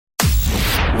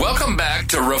Welcome back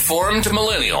to Reformed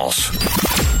Millennials,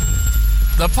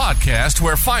 the podcast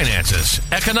where finances,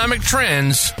 economic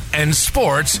trends, and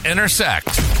sports intersect.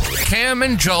 Cam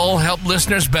and Joel help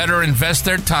listeners better invest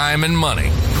their time and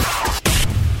money.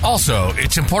 Also,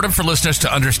 it's important for listeners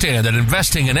to understand that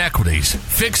investing in equities,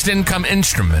 fixed income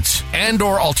instruments,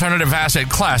 and/or alternative asset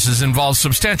classes involves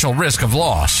substantial risk of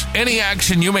loss. Any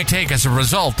action you may take as a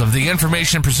result of the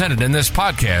information presented in this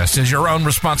podcast is your own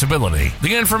responsibility.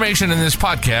 The information in this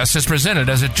podcast is presented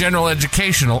as a general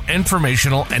educational,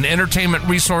 informational, and entertainment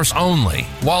resource only.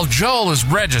 While Joel is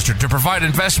registered to provide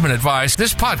investment advice,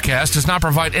 this podcast does not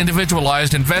provide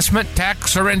individualized investment,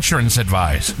 tax, or insurance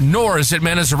advice, nor is it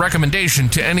meant as a recommendation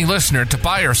to any listener to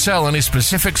buy or sell any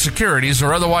specific securities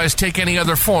or otherwise take any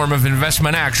other form of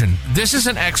investment action. This is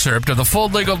an excerpt of the full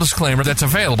legal disclaimer that's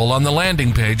available on the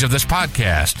landing page of this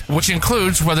podcast, which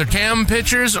includes whether Cam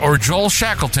Pitchers or Joel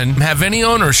Shackleton have any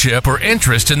ownership or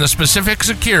interest in the specific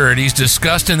securities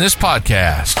discussed in this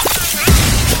podcast.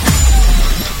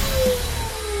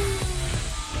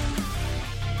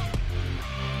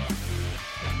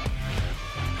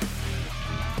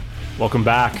 Welcome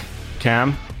back,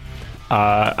 Cam.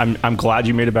 I'm glad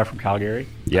you made it back from Calgary.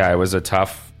 Yeah, it was a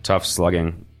tough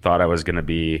slugging. Thought I was going to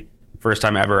be first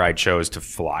time ever I chose to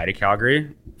fly to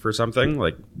Calgary for something,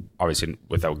 like obviously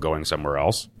without going somewhere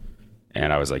else.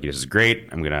 And I was like, this is great.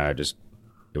 I'm going to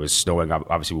it was snowing up.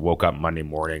 Obviously we woke up Monday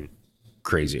morning,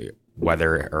 crazy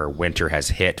weather, or winter has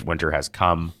hit, winter has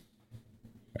come,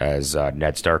 as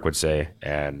Ned Stark would say.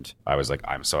 And I was like,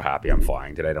 I'm so happy I'm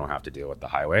flying today. I don't have to deal with the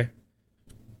highway.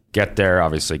 Get there,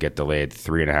 obviously get delayed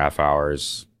 3.5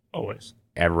 hours. Always.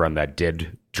 Everyone that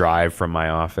did drive from my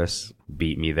office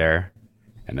beat me there.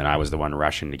 And then I was the one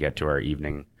rushing to get to our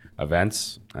evening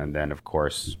events. And then, of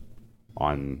course,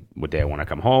 on what day I want to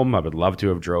come home, I would love to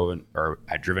have driven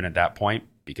at that point,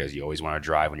 because you always want to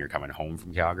drive when you're coming home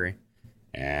from Calgary.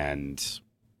 And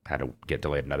had to get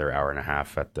delayed another hour and a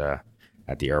half at the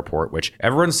airport, which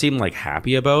everyone seemed like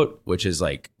happy about, which is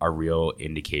like a real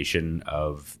indication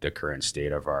of the current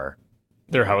state of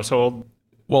their household.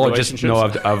 Well, just know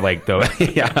of like the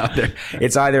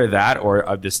it's either that or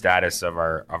of the status of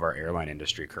our airline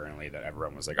industry currently, that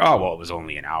everyone was like, oh well, it was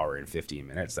only an hour and 15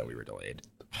 minutes that we were delayed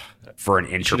for an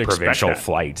interprovincial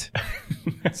flight.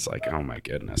 It's like, oh my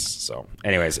goodness. So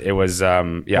anyways, it was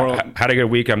had a good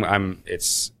week.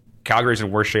 It's Calgary's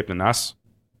in worse shape than us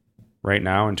right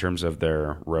now in terms of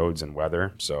their roads and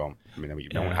weather. So, I mean, you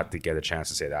don't have to get a chance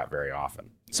to say that very often.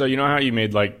 So, you know how you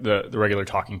made like the regular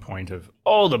talking point of,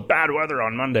 the bad weather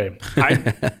on Monday.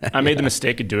 I made the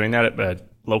mistake of doing that at the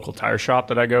local tire shop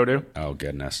that I go to. Oh,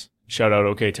 goodness. Shout out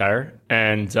OK Tire.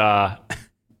 And the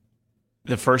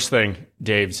first thing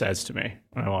Dave says to me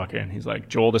when I walk in, he's like,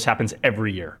 Joel, this happens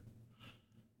every year.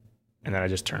 And then I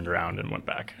just turned around and went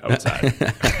back outside.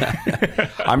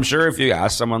 I'm sure if you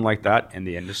ask someone like that in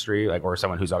the industry, like, or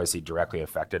someone who's obviously directly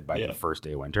affected by the first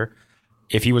day of winter,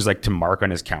 if he was like to mark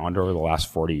on his calendar over the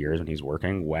last 40 years when he's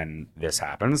working, when this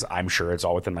happens, I'm sure it's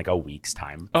all within like a week's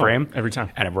time frame. Every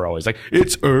time. And we're always like,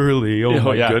 it's early. Oh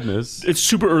my goodness. It's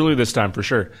super early this time for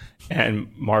sure.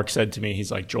 And Mark said to me,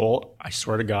 he's like, Joel, I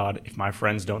swear to God, if my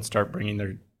friends don't start bringing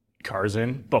their cars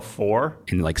in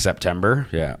in like September.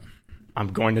 Yeah. I'm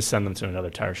going to send them to another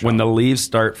tire shop. When the leaves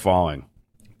start falling.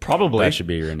 Probably. That should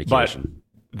be your indication.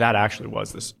 But that actually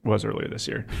was earlier this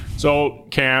year. So,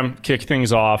 Cam, kick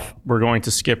things off. We're going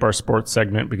to skip our sports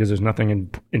segment because there's nothing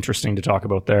interesting to talk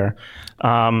about there.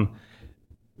 Bank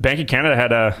of Canada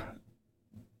had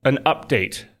an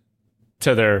update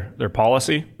to their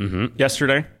policy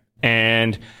yesterday.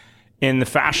 And in the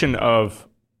fashion of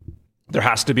there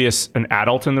has to be an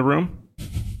adult in the room.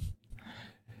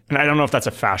 And I don't know if that's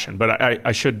a fashion, but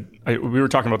we were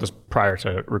talking about this prior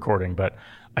to recording, but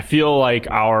I feel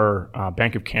like our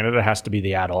Bank of Canada has to be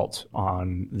the adult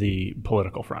on the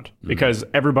political front, because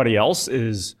everybody else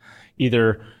is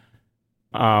either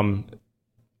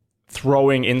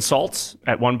throwing insults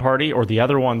at one party or the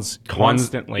other one's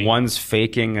constantly. One's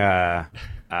faking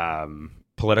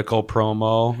political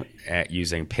promo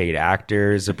using paid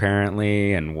actors,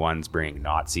 apparently, and one's bringing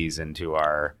Nazis into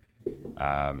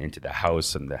into the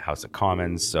House and the House of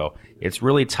Commons. So it's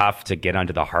really tough to get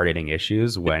onto the hard-hitting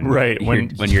issues when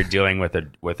you're dealing with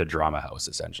a drama house,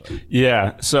 essentially.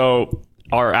 Yeah. So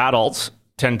our adults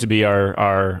tend to be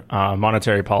our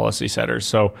monetary policy setters.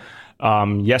 So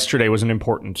yesterday was an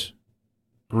important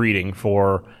reading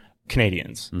for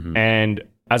Canadians, and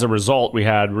as a result, we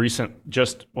had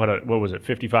what was it,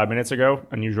 55 minutes ago,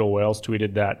 Unusual Whales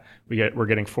tweeted that we're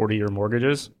getting 40-year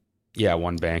mortgages. Yeah,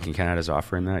 one bank in Canada is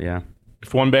offering that, yeah.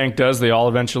 If one bank does, they all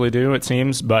eventually do, it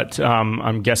seems. But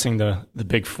I'm guessing the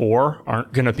big four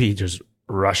aren't going to be just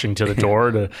rushing to the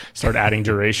door to start adding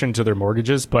duration to their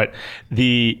mortgages. But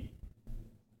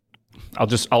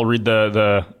I'll read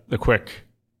the quick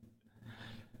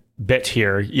bit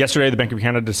here. Yesterday, the Bank of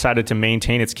Canada decided to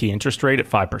maintain its key interest rate at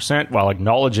 5% while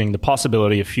acknowledging the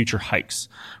possibility of future hikes,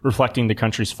 reflecting the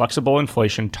country's flexible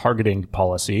inflation targeting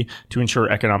policy to ensure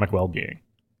economic well-being.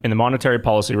 In the monetary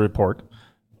policy report,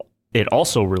 that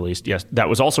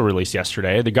was also released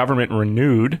yesterday, the government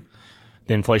renewed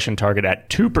the inflation target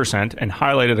at 2% and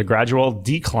highlighted a gradual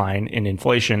decline in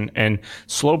inflation and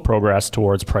slow progress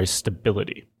towards price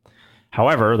stability.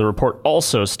 However, the report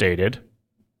also stated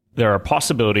there are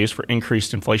possibilities for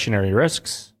increased inflationary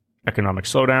risks, economic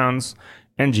slowdowns,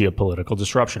 and geopolitical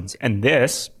disruptions. And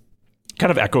this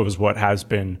kind of echoes what has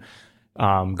been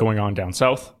going on down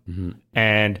south. Mm-hmm.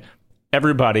 And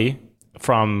everybody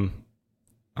from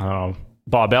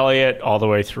Bob Elliott all the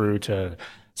way through to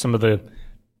some of the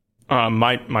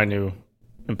my new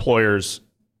employer's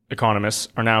economists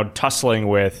are now tussling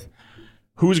with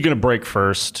who's going to break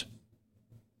first.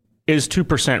 Is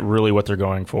 2% really what they're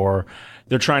going for?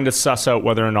 They're trying to suss out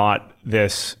whether or not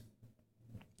this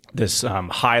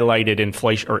highlighted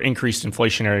inflation or increased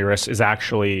inflationary risk is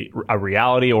actually a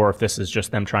reality, or if this is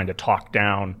just them trying to talk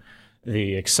down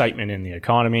the excitement in the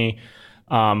economy.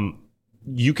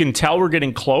 You can tell we're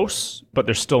getting close, but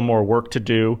there's still more work to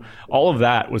do. All of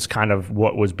that was kind of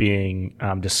what was being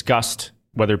discussed,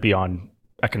 whether it be on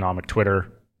economic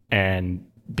Twitter and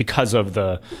because of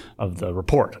the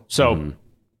report. So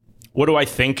what do I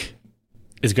think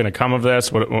is going to come of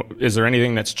this? Is there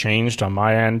anything that's changed on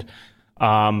my end?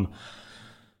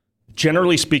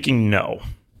 Generally speaking, no.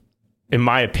 In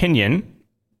my opinion,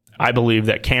 I believe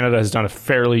that Canada has done a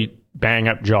fairly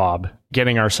bang-up job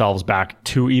getting ourselves back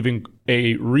to even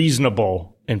a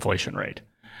reasonable inflation rate.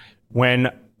 And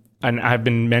I've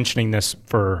been mentioning this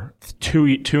for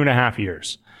two and a half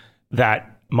years,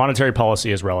 that monetary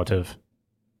policy is relative,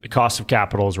 the cost of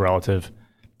capital is relative,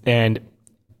 and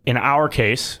in our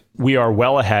case, we are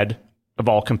well ahead of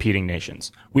all competing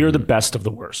nations. We are the best of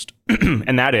the worst.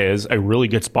 And that is a really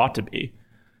good spot to be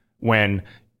when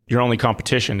your only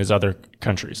competition is other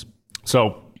countries.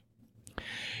 So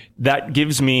that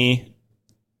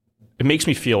it makes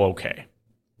me feel okay.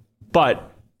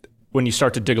 But when you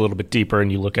start to dig a little bit deeper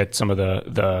and you look at some of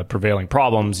the prevailing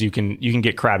problems, you can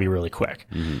get crabby really quick.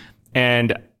 Mm-hmm.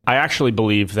 And I actually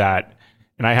believe that,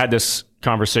 and I had this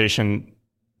conversation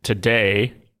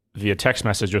today via text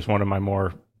message with one of my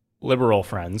more liberal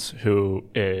friends who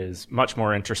is much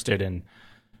more interested in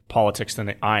politics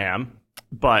than I am,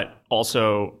 but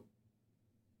also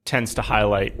tends to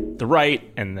highlight the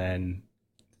right and then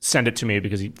send it to me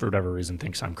because he, for whatever reason,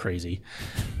 thinks I'm crazy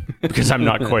because I'm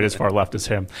not quite as far left as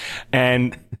him.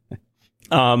 And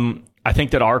I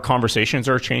think that our conversations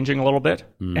are changing a little bit,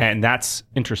 and that's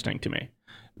interesting to me.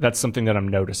 That's something that I'm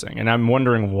noticing, and I'm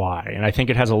wondering why. And I think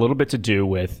it has a little bit to do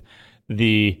with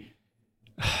the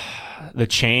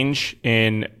change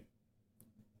in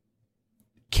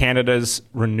Canada's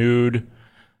renewed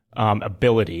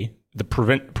ability, the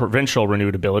provincial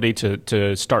renewed ability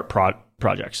to start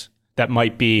projects that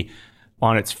might be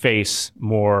on its face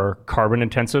more carbon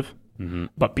intensive,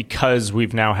 but because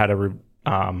we've now had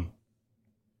an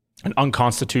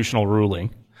unconstitutional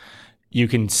ruling, you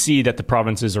can see that the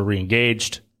provinces are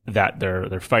re-engaged, that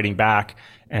they're fighting back,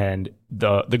 and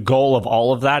the goal of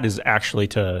all of that is actually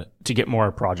to get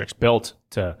more projects built,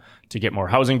 to get more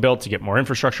housing built, to get more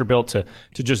infrastructure built, to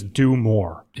just do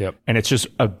more. Yep. And it's just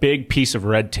a big piece of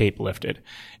red tape lifted,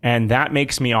 and that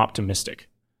makes me optimistic.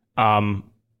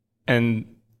 And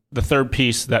the third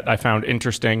piece that I found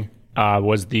interesting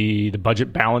was the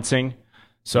budget balancing.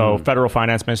 So Federal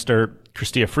Finance Minister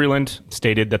Chrystia Freeland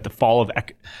stated that the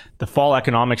fall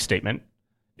economic statement,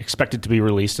 expected to be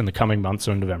released in the coming months,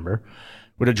 so in November,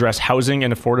 would address housing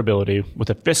and affordability with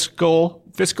a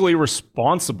fiscally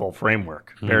responsible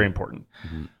framework. Very important.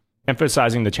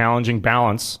 Emphasizing the challenging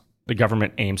balance the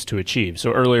government aims to achieve.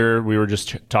 So earlier we were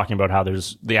just talking about how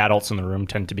there's the adults in the room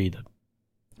tend to be the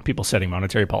people setting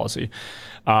monetary policy.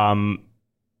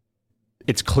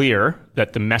 It's clear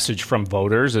that the message from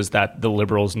voters is that the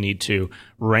Liberals need to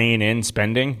rein in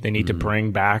spending. They need to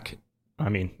bring back,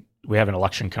 we have an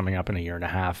election coming up in a year and a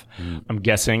half. I'm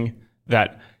guessing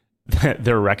that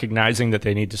they're recognizing that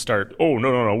they need to start,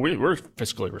 no, we're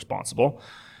fiscally responsible.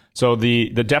 So the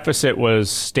deficit was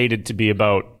stated to be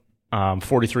about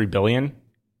 43 billion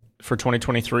for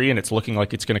 2023, and it's looking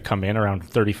like it's going to come in around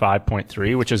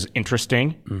 35.3, which is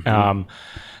interesting.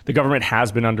 The government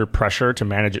has been under pressure to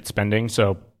manage its spending,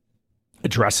 so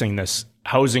addressing this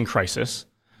housing crisis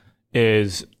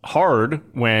is hard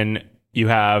when you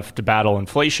have to battle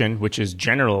inflation, which is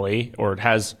generally, or it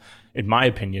has, in my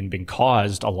opinion, been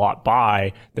caused a lot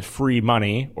by the free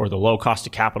money or the low cost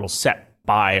of capital set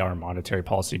by our monetary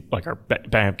policy, like our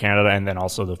Bank of Canada, and then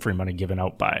also the free money given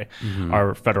out by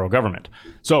our federal government.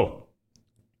 So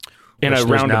in a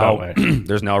roundabout way,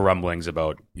 there's now rumblings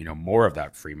about, more of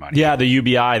that free money. Yeah, the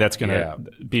UBI that's going to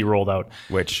be rolled out.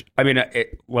 Which, I mean,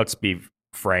 let's be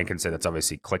frank and say that's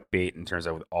obviously clickbait in terms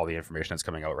of all the information that's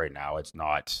coming out right now. It's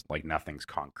not like nothing's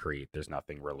concrete. There's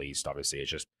nothing released. Obviously, it's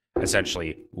just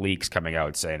essentially leaks coming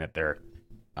out saying that they're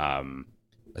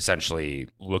essentially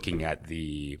looking at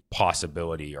the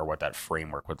possibility or what that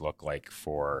framework would look like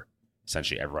for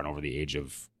essentially everyone over the age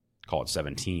of, call it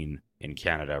 17 in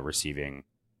Canada, receiving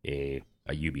a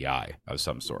UBI of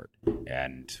some sort.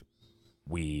 And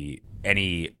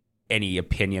any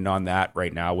opinion on that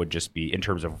right now would just be, in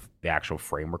terms of the actual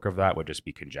framework of that, would just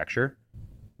be conjecture.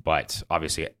 But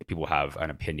obviously people have an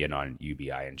opinion on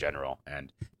UBI in general,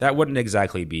 and that wouldn't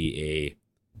exactly be a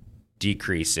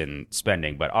decrease in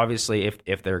spending. But obviously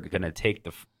if they're going to take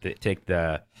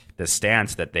the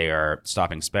stance that they are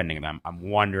stopping spending, I'm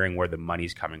wondering where the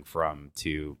money's coming from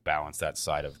to balance that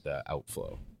side of the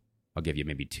outflow. I'll give you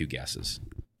maybe two guesses.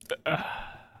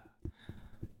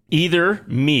 Either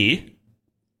me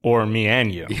or me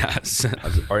and you. Yes.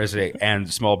 Or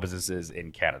and small businesses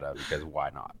in Canada, because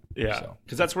why not? Yeah,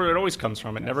 because that's where it always comes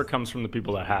from. It never comes from the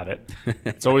people that have it.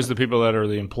 It's always the people that are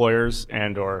the employers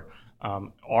and or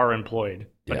are employed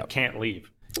but can't leave.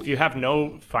 If you have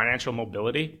no financial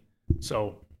mobility,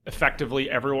 so effectively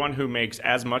everyone who makes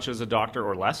as much as a doctor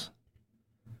or less,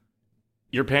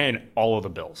 you're paying all of the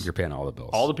bills. You're paying all the bills.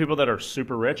 All the people that are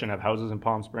super rich and have houses in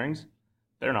Palm Springs,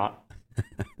 they're not.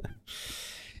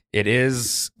 It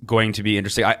is going to be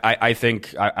interesting. I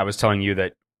think I was telling you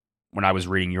that when I was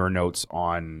reading your notes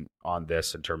on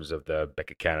this in terms of the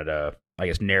Bank of Canada, I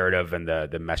guess, narrative and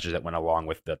the messages that went along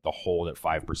with the hold at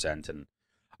 5%. And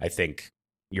I think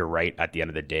you're right. At the end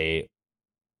of the day,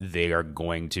 they are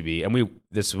going to be, and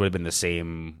this would have been the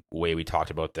same way we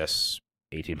talked about this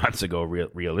 18 months ago,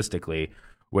 realistically,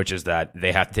 which is that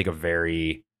they have to take a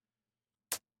very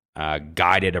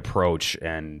guided approach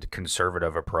and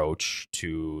conservative approach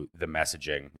to the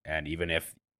messaging. And even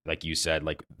if, like you said,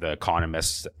 like the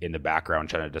economists in the background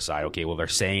trying to decide, okay, well, they're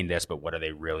saying this, but what are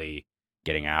they really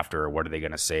getting after? Or what are they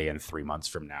going to say in 3 months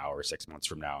from now or 6 months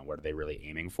from now? And what are they really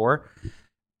aiming for?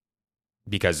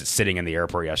 Because sitting in the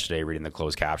airport yesterday, reading the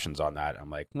closed captions on that,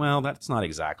 I'm like, well, that's not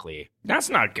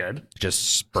good.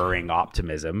 Just spurring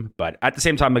optimism. But at the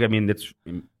same time, like, I mean,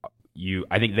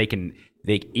 I think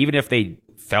they even if they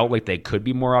felt like they could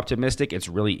be more optimistic, it's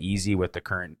really easy with the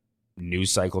current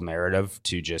news cycle narrative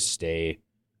to just stay,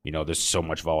 there's so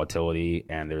much volatility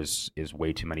and is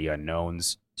way too many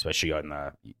unknowns, especially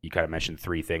on you kind of mentioned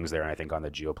three things there. And I think on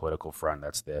the geopolitical front,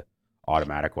 that's the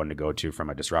automatic one to go to from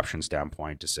a disruption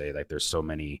standpoint, to say like there's so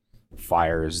many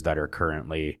fires that are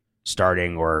currently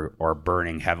starting or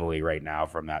burning heavily right now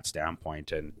from that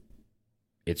standpoint. And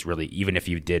it's really, even if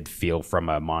you did feel from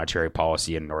a monetary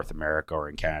policy in North America or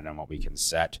in Canada and what we can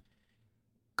set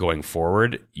going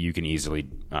forward, you can easily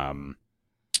I'm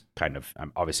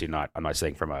not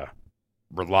saying from a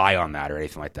rely on that or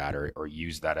anything like that, or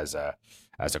use that as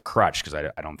a crutch,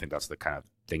 because I don't think that's the kind of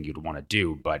thing you'd want to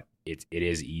do, but it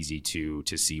is easy to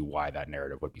see why that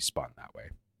narrative would be spun that way.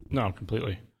 No,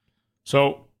 completely.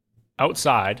 So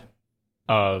outside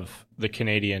of the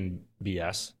Canadian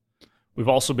BS, we've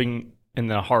also been in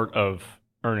the heart of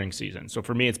earnings season. So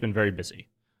for me, it's been very busy.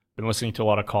 Been listening to a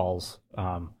lot of calls.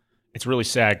 It's really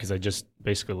sad because I just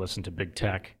basically listened to big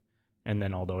tech and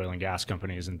then all the oil and gas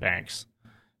companies and banks.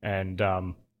 And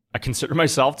I consider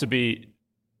myself to be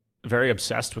very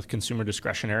obsessed with consumer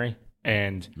discretionary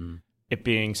and it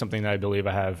being something that I believe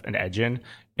I have an edge in.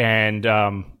 And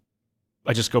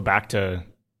I just go back to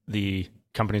the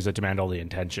companies that demand all the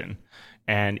attention.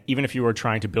 And even if you were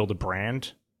trying to build a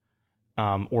brand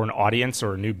or an audience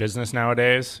or a new business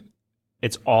nowadays,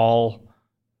 it's all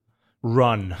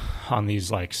run on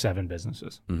these like 7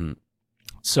 businesses. Mm-hmm.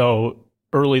 So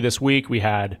early this week, we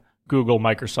had Google,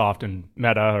 Microsoft, and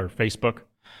Meta or Facebook.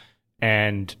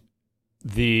 And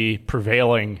the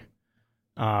prevailing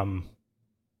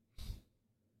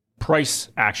price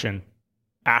action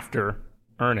after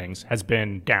earnings has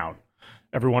been down.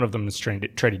 Every one of them is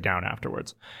traded down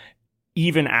afterwards,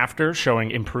 even after showing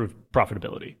improved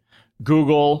profitability.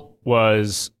 Google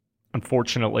was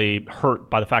unfortunately hurt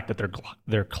by the fact that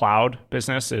their cloud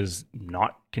business is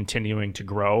not continuing to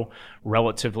grow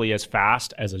relatively as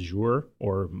fast as Azure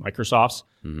or Microsoft's.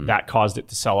 Mm-hmm. That caused it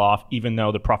to sell off, even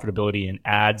though the profitability in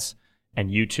ads and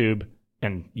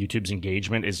YouTube's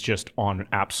engagement is just on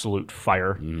absolute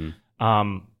fire. Mm-hmm.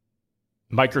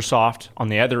 Microsoft, on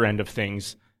the other end of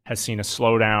things, has seen a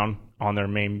slowdown on their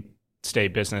mainstay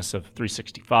business of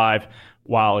 365,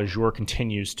 while Azure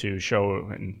continues to show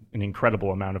an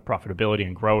incredible amount of profitability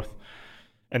and growth.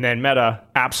 And then Meta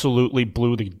absolutely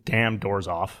blew the damn doors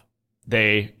off.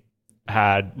 They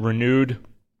had renewed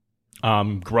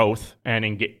growth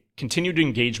and continued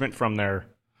engagement from their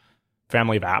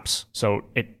family of apps. So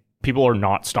people are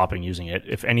not stopping using it.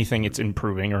 If anything, it's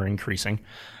improving or increasing.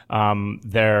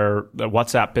 The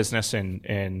WhatsApp business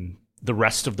in the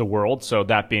rest of the world, so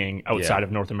that being outside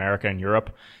of North America and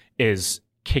Europe, is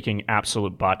kicking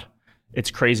absolute butt.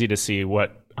 It's crazy to see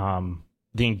what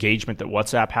the engagement that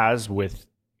WhatsApp has with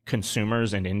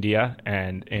consumers in India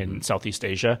and in Southeast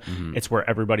Asia. It's where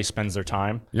everybody spends their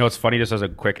time. You know, it's funny, just as a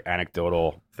quick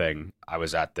anecdotal thing, I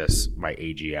was at my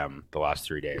AGM the last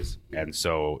 3 days. And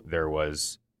so there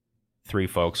was 3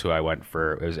 folks who I went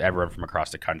for. It was everyone from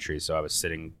across the country. So I was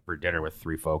sitting for dinner with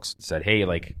 3 folks and said, hey,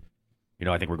 like, you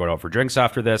know, I think we're going out for drinks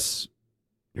after this.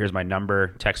 Here's my number.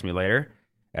 Text me later.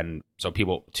 And so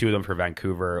 2 of them from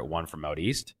Vancouver, 1 from out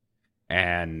east.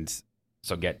 And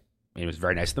so it was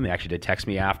very nice of them. They actually did text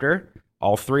me after.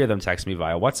 All 3 of them texted me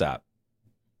via WhatsApp.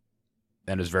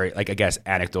 And it was very, like, I guess,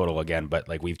 anecdotal again, but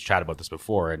like we've chatted about this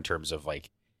before in terms of like,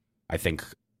 I think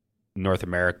North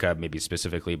America, maybe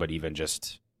specifically, but even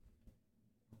just,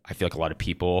 I feel like a lot of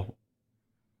people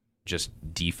just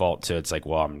default to, it's like,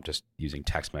 well, I'm just using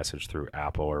text message through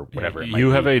Apple or whatever. You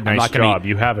have a nice job.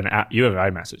 You have an app. You have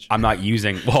iMessage. I'm not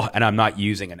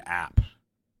using an app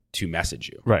to message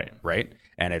you. Right.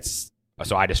 And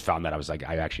so I just found that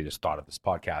I actually just thought of this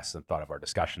podcast and thought of our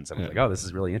discussions and I was like, oh, this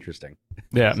is really interesting.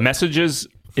 Yeah. Messages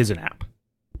is an app,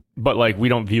 but like, we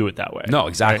don't view it that way. No,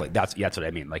 exactly. Right? That's what I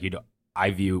mean. Like,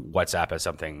 I view WhatsApp as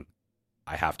something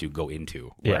I have to go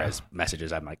into, whereas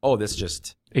messages, I'm like, oh, this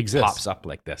just exists. Pops up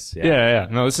like this. Yeah.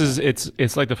 No,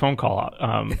 it's like the phone call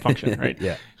function, right?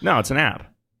 Yeah. No, it's an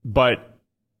app, but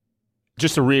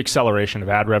just a reacceleration of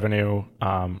ad revenue.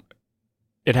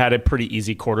 It had a pretty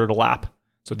easy quarter to lap.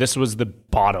 So this was the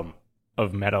bottom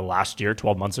of Meta last year,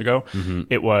 12 months ago.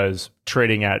 It was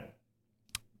trading at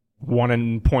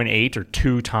 1.8 or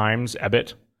 2 times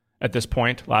EBIT at this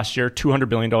point last year, $200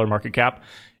 billion market cap.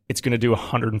 It's going to do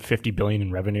 $150 billion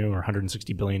in revenue or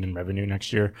 $160 billion in revenue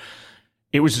next year.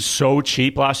 It was so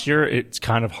cheap last year, it's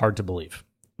kind of hard to believe.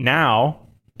 Now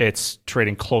it's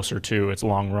trading closer to its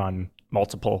long run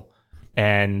multiple,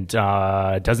 and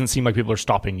it doesn't seem like people are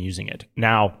stopping using it.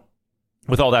 Now,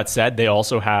 with all that said, they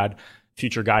also had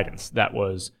future guidance that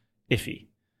was iffy.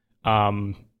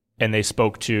 And they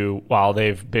spoke to, while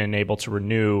they've been able to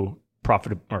renew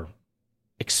profit or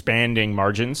expanding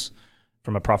margins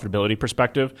from a profitability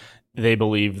perspective, they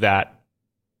believe that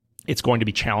it's going to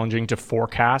be challenging to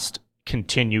forecast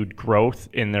continued growth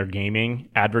in their gaming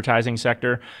advertising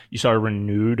sector. You saw a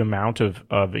renewed amount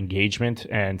of engagement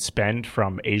and spend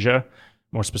from Asia,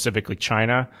 more specifically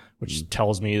China, which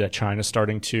tells me that China's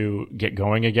starting to get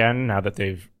going again now that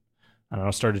they've,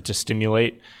 started to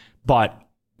stimulate. But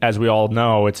as we all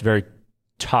know, it's very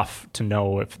tough to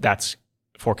know if that's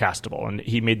forecastable. And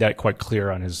he made that quite clear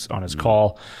on his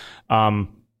call.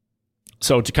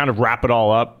 So to kind of wrap it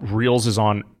all up, Reels is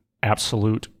on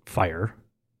absolute fire.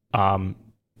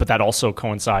 But that also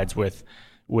coincides with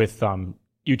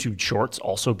YouTube Shorts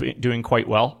also doing quite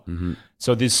well.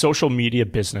 So this social media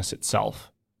business itself,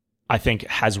 I think,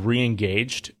 has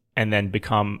re-engaged and then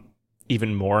become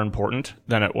even more important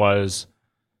than it was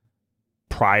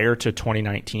prior to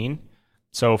 2019.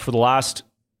 So for the last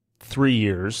 3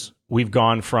 years, we've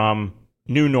gone from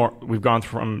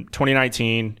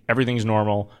 2019, everything's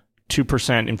normal,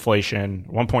 2% inflation,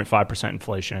 1.5%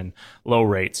 inflation, low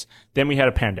rates. Then we had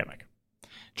a pandemic.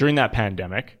 During that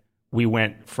pandemic, we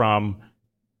went from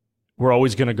we're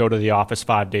always going to go to the office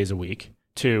 5 days a week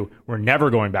to we're never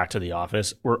going back to the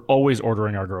office. We're always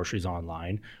ordering our groceries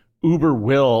online. Uber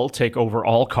will take over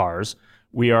all cars.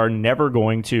 We are never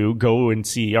going to go and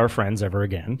see our friends ever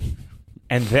again.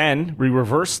 And then we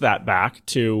reverse that back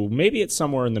to maybe it's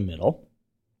somewhere in the middle.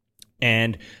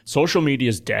 And social media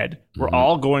is dead. We're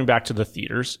all going back to the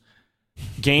theaters.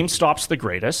 GameStop's the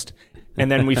greatest.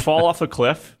 And then we fall off a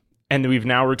cliff. And we've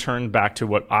now returned back to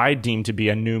what I deem to be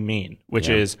a new mean, which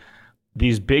is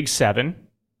these big 7,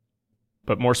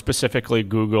 but more specifically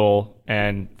Google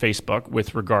and Facebook,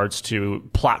 with regards to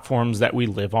platforms that we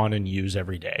live on and use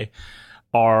every day,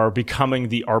 are becoming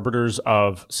the arbiters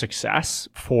of success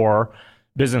for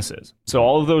businesses. So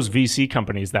all of those VC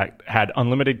companies that had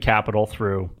unlimited capital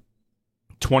through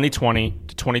 2020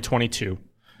 to 2022,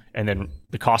 and then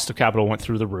the cost of capital went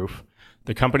through the roof.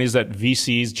 the companies that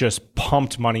VCs just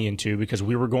pumped money into because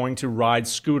we were going to ride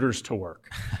scooters to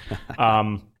work.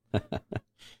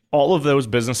 All of those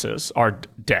businesses are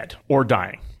dead or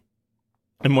dying.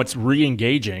 And what's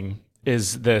re-engaging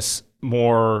is this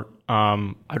more,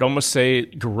 I'd almost say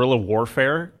guerrilla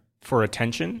warfare for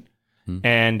attention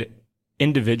and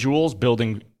individuals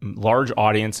building large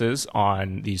audiences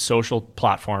on these social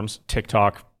platforms,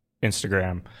 TikTok,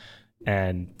 Instagram,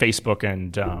 and Facebook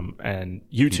and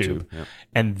YouTube. Yeah.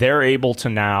 And they're able to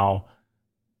now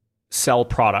sell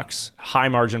products, high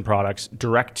margin products,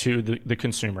 direct to the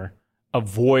consumer,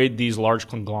 avoid these large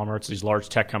conglomerates, these large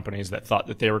tech companies that thought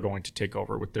that they were going to take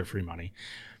over with their free money.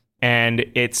 And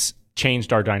it's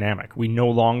changed our dynamic. We no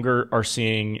longer are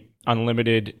seeing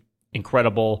unlimited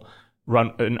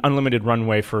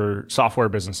runway for software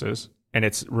businesses, and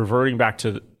it's reverting back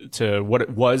to what it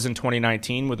was in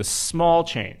 2019 with a small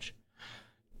change.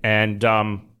 And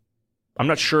I'm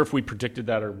not sure if we predicted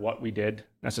that or what we did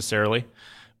necessarily,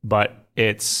 but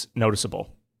it's noticeable.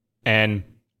 And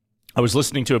I was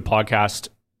listening to a podcast,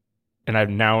 and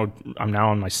I'm now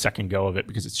on my second go of it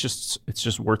because it's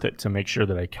just worth it to make sure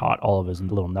that I caught all of his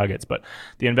little nuggets. But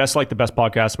the Invest Like the Best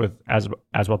podcast with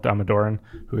Aswath Damodaran,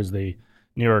 who is the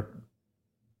New York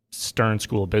Stern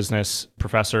School of Business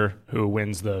professor who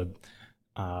wins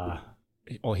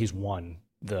he's won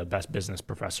the best business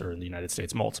professor in the United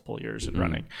States multiple years in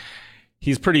running.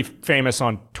 He's pretty famous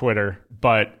on Twitter,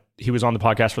 but he was on the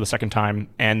podcast for the second time.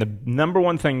 And the number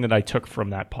one thing that I took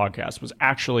from that podcast was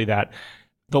actually that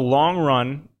the long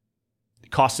run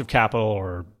cost of capital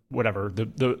or whatever,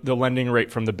 the lending rate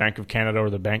from the Bank of Canada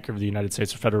or the Bank of the United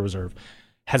States or Federal Reserve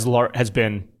has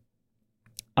been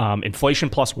inflation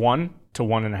plus 1 to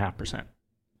 1.5%.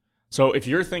 So if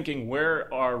you're thinking,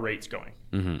 where are rates going?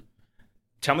 Mm-hmm.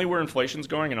 Tell me where inflation's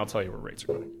going, and I'll tell you where rates are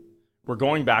going. We're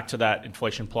going back to that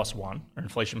inflation plus 1 or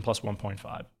inflation plus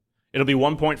 1.5. It'll be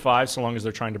 1.5 so long as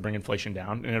they're trying to bring inflation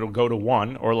down, and it'll go to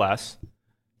 1 or less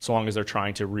so long as they're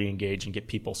trying to re-engage and get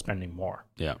people spending more.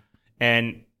 Yeah.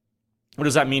 And what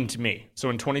does that mean to me? So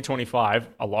in 2025,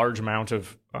 a large amount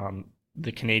of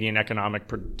the Canadian economic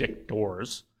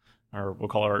predictors, or we'll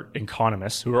call our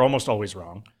economists, who are almost always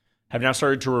wrong, have now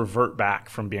started to revert back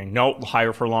from being, no,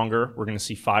 higher for longer. We're going to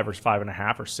see 5 or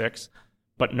 5.5 or 6.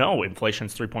 But no,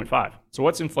 inflation's 3.5. So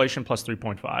what's inflation plus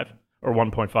 3.5 or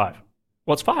 1.5?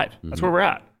 Well, it's 5. Mm-hmm. That's where we're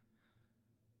at.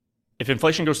 If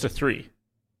inflation goes to 3,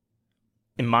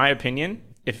 in my opinion,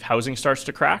 if housing starts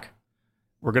to crack,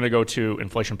 we're going to go to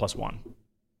inflation plus 1.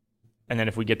 And then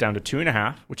if we get down to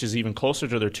 2.5, which is even closer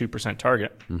to their 2%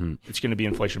 target, it's going to be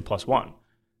inflation plus 1.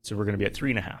 So we're going to be at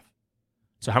 3.5.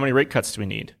 So how many rate cuts do we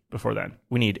need before then?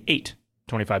 We need 8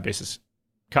 25 basis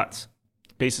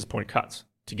point cuts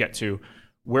to get to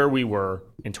where we were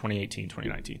in 2018,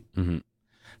 2019. Mm-hmm.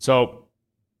 So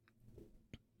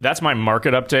that's my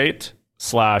market update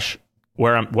 /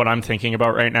 what I'm thinking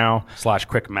about right now. /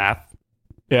 quick math.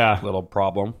 Yeah. Little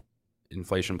problem.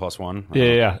 Inflation plus 1.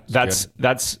 Yeah. That's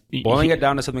boiling it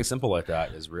down to something simple like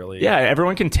that is really. Yeah.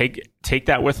 Everyone can take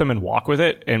that with them and walk with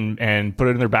it and put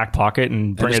it in their back pocket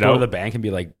and bring it out. Go to the bank and be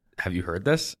like, have you heard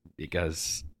this?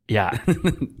 Because. Yeah.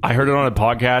 I heard it on a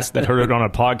podcast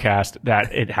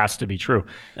that it has to be true.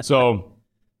 So,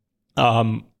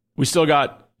 we still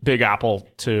got Big Apple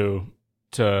to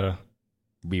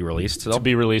be released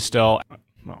still.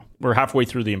 Well, we're halfway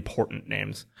through the important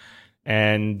names,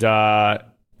 and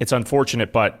it's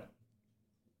unfortunate, but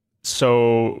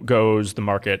so goes the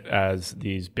market as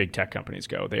these big tech companies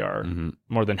go. They are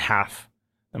more than half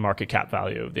the market cap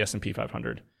value of the S&P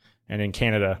 500, and in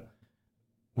Canada,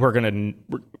 we're gonna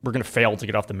fail to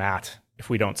get off the mat if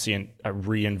we don't see a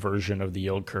re-inversion of the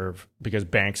yield curve, because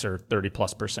banks are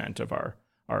 30+% of our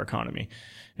economy,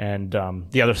 and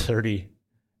the other 30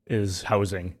 is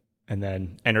housing, and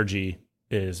then energy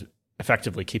is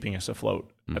effectively keeping us afloat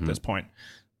at this point.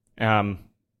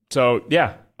 So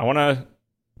yeah, I want to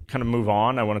kind of move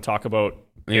on. I want to talk about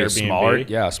Airbnb.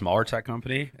 A smaller tech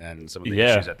company and some of the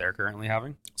issues that they're currently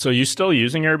having. So you still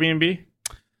using Airbnb?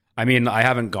 I mean, I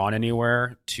haven't gone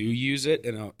anywhere to use it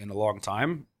in a long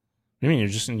time. I mean, you're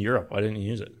just in Europe. Why didn't you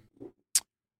use it?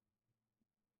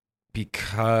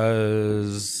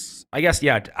 Because I guess,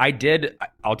 yeah, I did.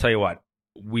 I'll tell you what.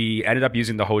 We ended up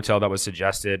using the hotel that was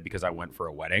suggested because I went for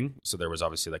a wedding. So there was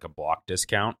obviously like a block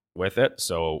discount with it.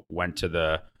 So went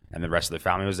to and the rest of the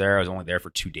family was there. I was only there for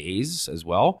 2 days as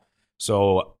well.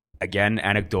 So again,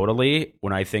 anecdotally,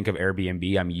 when I think of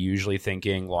Airbnb, I'm usually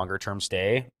thinking longer term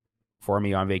stay for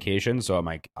me on vacation. So I'm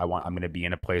like, I'm going to be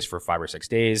in a place for 5 or 6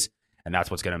 days. And that's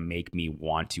what's going to make me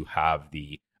want to have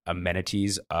the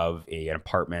amenities of an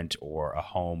apartment or a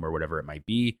home or whatever it might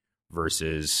be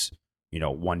versus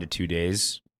 1 to 2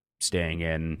 days staying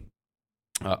in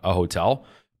a hotel.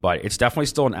 But it's definitely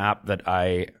still an app that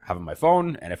I have on my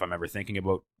phone. And if I'm ever thinking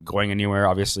about going anywhere,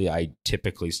 obviously, I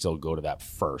typically still go to that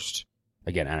first.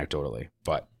 Again, anecdotally.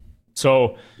 But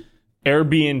so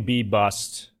Airbnb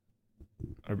bust,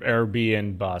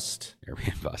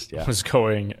 yeah, was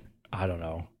going, I don't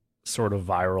know, sort of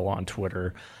viral on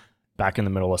Twitter back in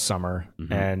the middle of summer.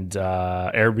 Mm-hmm. And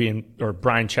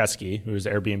Brian Chesky, who's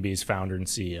Airbnb's founder and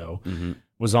CEO, mm-hmm.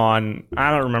 was on,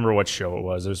 I don't remember what show it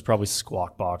was. It was probably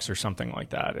Squawk Box or something like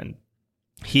that. And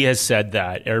he has said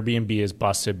that Airbnb is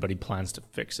busted, but he plans to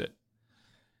fix it.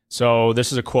 So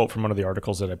this is a quote from one of the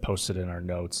articles that I posted in our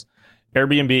notes.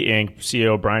 Airbnb Inc.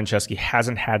 CEO Brian Chesky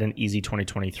hasn't had an easy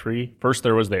 2023. First,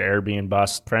 there was the Airbnb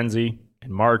bust frenzy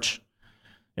in March,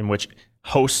 in which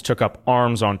hosts took up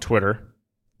arms on Twitter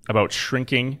about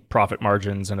shrinking profit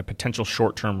margins and a potential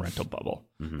short-term rental bubble.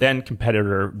 Mm-hmm. Then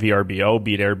competitor VRBO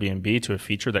beat Airbnb to a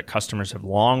feature that customers have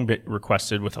long been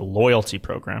requested with a loyalty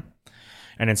program.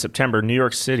 And in September, New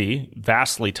York City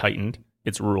vastly tightened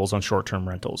its rules on short-term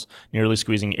rentals, nearly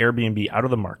squeezing Airbnb out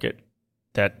of the market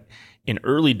that in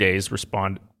early days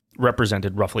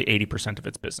represented roughly 80% of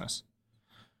its business.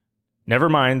 Never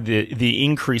mind the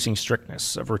increasing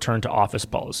strictness of return to office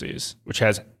policies, which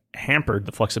has hampered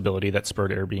the flexibility that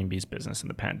spurred Airbnb's business in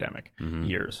the pandemic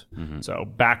years. Mm-hmm. So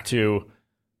back to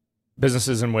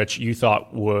businesses in which you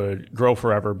thought would grow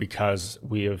forever because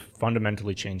we have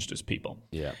fundamentally changed as people.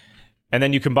 Yeah. And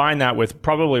then you combine that with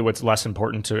probably what's less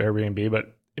important to Airbnb,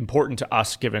 but important to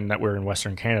us given that we're in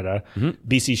Western Canada. Mm-hmm.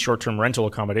 BC Short-Term Rental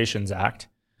Accommodations Act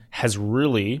has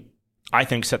really, I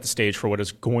think, set the stage for what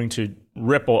is going to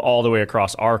ripple all the way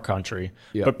across our country,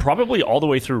 but probably all the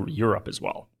way through Europe as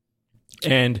well.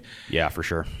 And yeah, for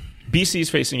sure. BC's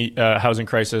facing a housing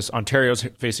crisis. Ontario's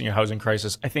facing a housing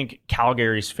crisis. I think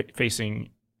Calgary's facing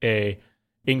a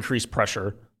increased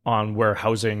pressure on where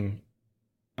housing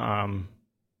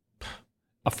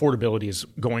affordability is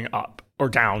going up or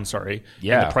down. Sorry.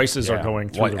 Yeah. And the prices are going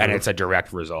through the roof. And it's a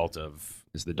direct result of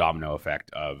the domino effect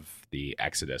of the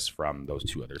exodus from those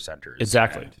two other centers.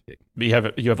 Exactly. You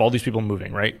have all these people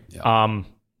moving, right? Yeah.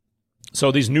 So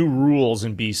these new rules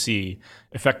in BC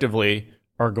effectively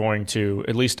are going to,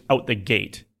 at least out the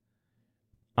gate,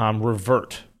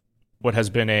 revert what has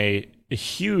been a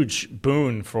huge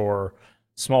boon for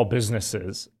small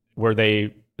businesses, where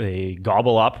they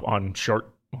gobble up on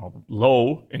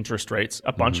low interest rates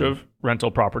a bunch of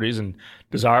rental properties in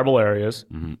desirable areas,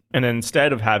 and then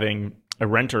instead of having a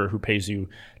renter who pays you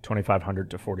 $2,500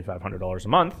 to $4,500 a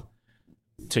month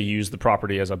to use the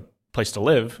property as a place to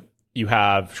live, you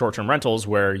have short-term rentals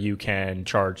where you can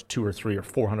charge $200 or $300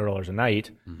 or $400 a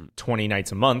night, 20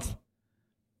 nights a month,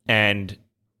 and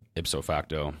ipso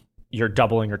facto, you're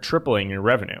doubling or tripling your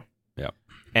revenue. Yeah,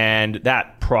 and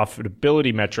that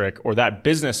profitability metric or that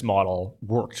business model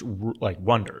worked like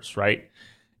wonders, right?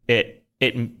 It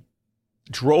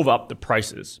drove up the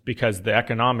prices because the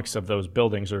economics of those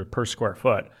buildings or per square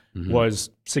foot was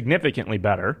significantly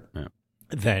better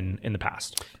than in the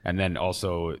past. And then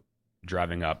also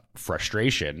driving up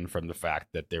frustration from the fact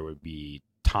that there would be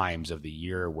times of the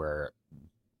year where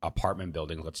apartment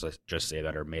buildings, let's just say,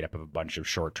 that are made up of a bunch of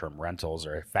short-term rentals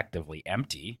are effectively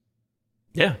empty.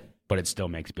 Yeah. But it still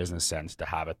makes business sense to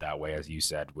have it that way, as you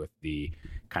said, with the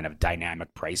kind of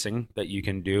dynamic pricing that you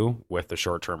can do with the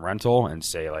short-term rental, and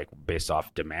say, like, based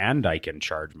off demand, I can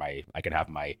have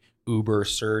my Uber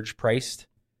surge priced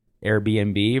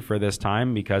Airbnb for this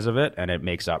time because of it, and it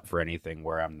makes up for anything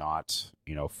where I'm not,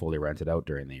 fully rented out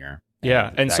during the year.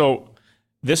 And so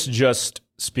this just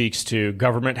speaks to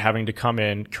government having to come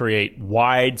in, create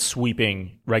wide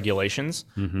sweeping regulations,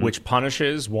 which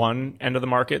punishes one end of the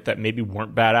market that maybe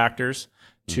weren't bad actors,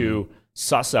 to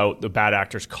suss out the bad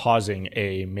actors causing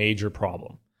a major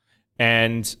problem.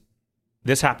 And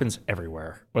this happens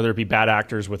everywhere, whether it be bad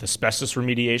actors with asbestos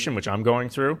remediation, which I'm going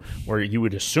through, where you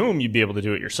would assume you'd be able to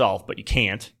do it yourself, but you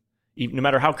can't. Even, no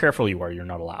matter how careful you are, you're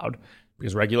not allowed,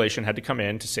 because regulation had to come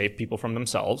in to save people from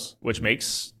themselves, which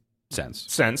makes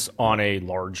sense on a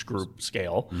large group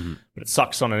scale, but it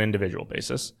sucks on an individual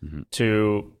basis,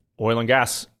 to oil and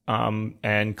gas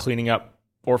and cleaning up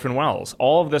orphan wells.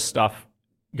 All of this stuff,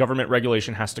 government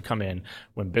regulation has to come in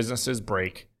when businesses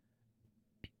break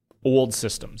old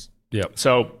systems. Yep.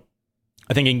 So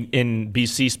I think in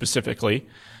BC specifically,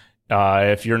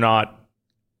 if you're not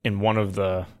in one of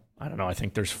the, I don't know, I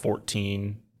think there's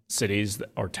 14 cities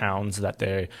or towns that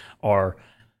they are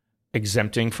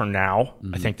exempting for now.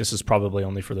 I think this is probably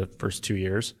only for the first 2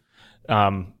 years.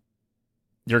 You're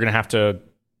going to have to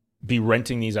be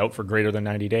renting these out for greater than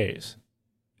 90 days.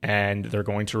 And they're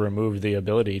going to remove the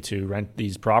ability to rent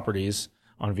these properties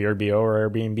on VRBO or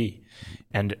Airbnb.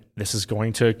 And this is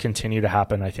going to continue to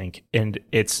happen, I think. And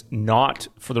it's not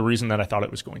for the reason that I thought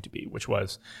it was going to be, which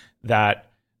was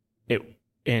that it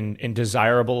in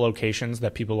desirable locations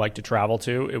that people like to travel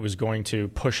to, it was going to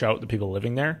push out the people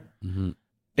living there. Mm-hmm.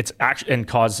 It's actually and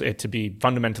cause it to be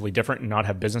fundamentally different and not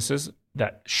have businesses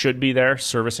that should be there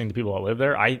servicing the people that live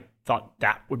there. I thought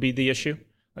that would be the issue.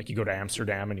 Like you go to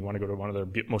Amsterdam and you want to go to one of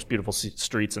the most beautiful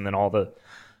streets, and then all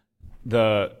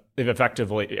they've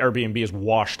effectively, Airbnb has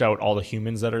washed out all the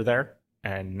humans that are there,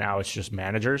 and now it's just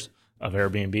managers of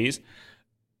Airbnbs.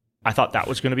 I thought that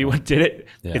was going to be what did it.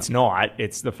 Yeah. It's not.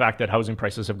 It's the fact that housing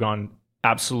prices have gone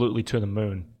absolutely to the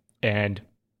moon, and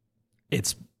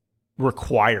it's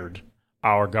required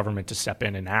our government to step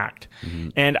in and act. Mm-hmm.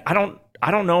 And I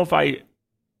don't know if I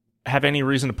have any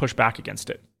reason to push back against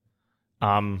it.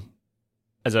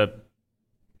 As a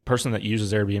person that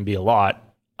uses Airbnb a lot,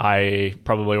 I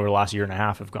probably over the last year and a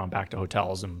half have gone back to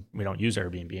hotels, and we don't use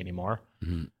Airbnb anymore.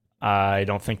 Mm-hmm. I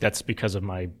don't think that's because of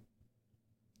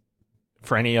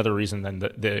for any other reason than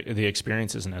the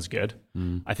experience isn't as good.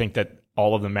 Mm. I think that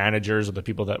all of the managers or the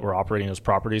people that were operating those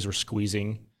properties were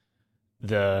squeezing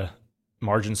the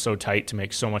margins so tight to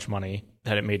make so much money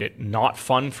that it made it not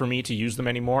fun for me to use them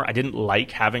anymore. I didn't like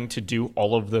having to do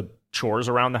all of the chores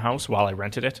around the house while I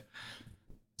rented it.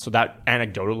 So that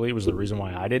anecdotally was the reason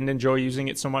why I didn't enjoy using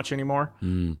it so much anymore.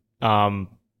 Mm.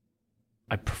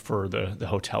 I prefer the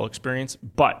hotel experience,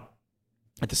 but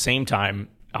at the same time,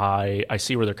 I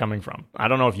see where they're coming from. I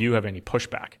don't know if you have any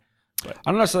pushback. But.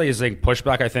 I don't necessarily think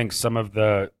pushback.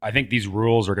 I think these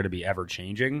rules are going to be ever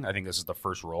changing. I think this is the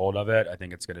first roll of it. I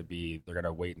think it's going to be, they're going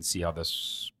to wait and see how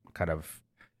this kind of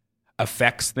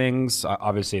affects things.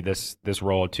 Obviously, this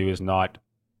roll too is not,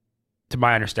 to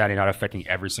my understanding, not affecting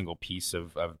every single piece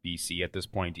of BC at this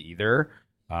point either.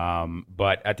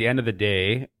 But at the end of the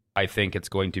day, I think it's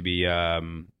going to be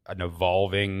an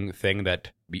evolving thing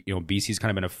that, BC's kind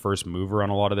of been a first mover on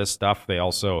a lot of this stuff.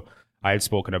 I had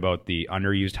spoken about the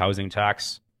underused housing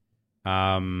tax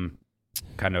kind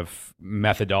of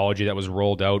methodology that was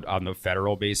rolled out on the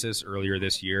federal basis earlier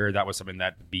this year. That was something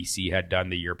that BC had done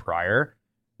the year prior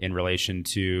in relation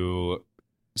to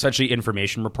essentially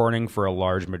information reporting for a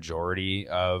large majority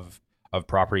of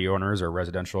property owners or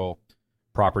residential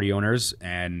property owners,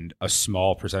 and a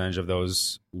small percentage of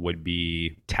those would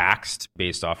be taxed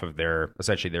based off of their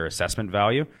assessment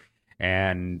value.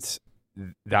 And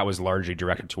that was largely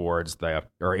directed towards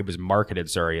it was marketed,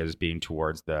 as being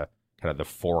towards the kind of the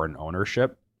foreign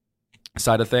ownership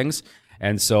side of things.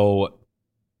 And so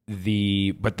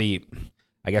the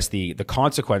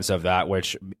consequence of that,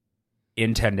 which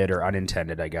intended or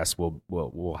unintended, I guess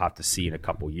we'll have to see in a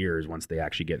couple years once they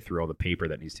actually get through all the paper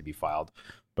that needs to be filed.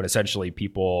 But essentially,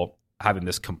 people having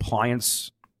this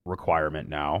compliance requirement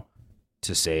now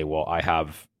to say, well,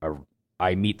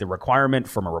 I meet the requirement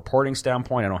from a reporting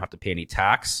standpoint. I don't have to pay any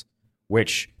tax,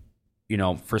 which,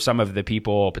 for some of the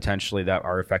people potentially that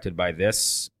are affected by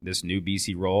this new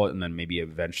BC role, and then maybe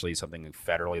eventually something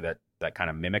federally that kind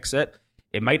of mimics it,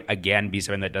 it might again be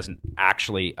something that doesn't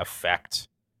actually affect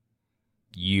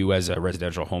you as a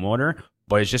residential homeowner,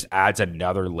 but it just adds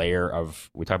another layer of,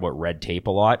 we talk about red tape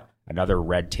a lot, another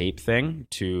red tape thing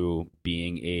to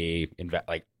being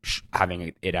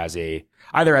having it as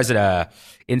either as a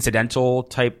incidental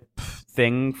type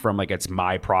thing from like, it's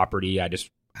my property, I just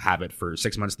have it for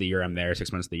 6 months of the year I'm there,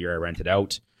 6 months of the year I rent it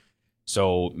out.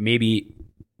 So maybe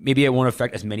it won't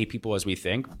affect as many people as we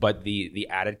think, but the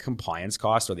added compliance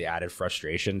cost or the added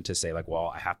frustration to say like,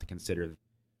 well, I have to consider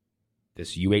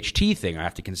this UHT thing, I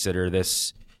have to consider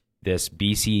this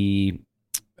BC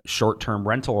Short-Term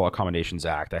Rental Accommodations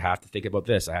Act, I have to think about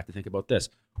this, I have to think about this.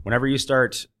 Whenever you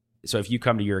start, so if you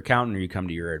come to your accountant or you come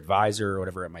to your advisor or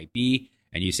whatever it might be,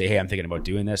 and you say, hey, I'm thinking about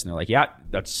doing this, and they're like, yeah,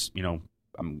 that's,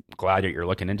 I'm glad that you're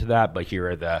looking into that, but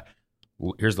here's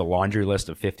the laundry list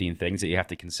of 15 things that you have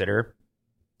to consider,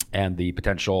 and the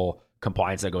potential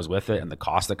compliance that goes with it, and the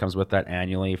cost that comes with that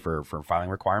annually for filing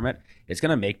requirement. It's going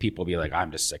to make people be like,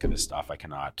 I'm just sick of this stuff. I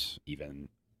cannot even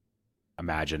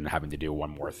imagine having to do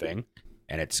one more thing,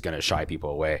 and it's going to shy people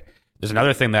away. There's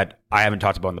another thing that I haven't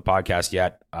talked about in the podcast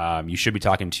yet. You should be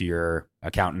talking to your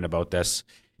accountant about this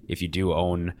if you do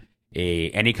own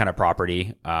any kind of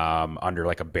property under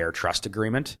like a bare trust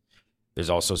agreement. There's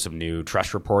also some new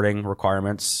trust reporting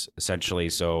requirements, essentially.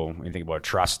 So when you think about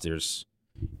trust,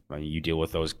 you deal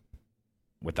with those,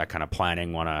 with that kind of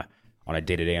planning on a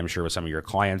day-to-day, I'm sure, with some of your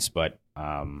clients, but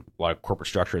a lot of corporate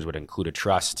structures would include a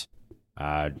trust.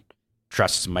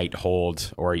 Trusts might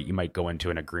hold, or you might go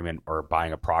into an agreement or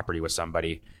buying a property with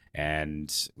somebody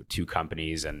and with two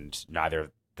companies, and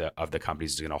neither of the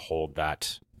companies is going to hold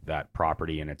that that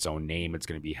property in its own name. It's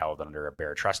going to be held under a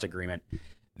bare trust agreement.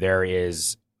 There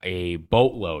is a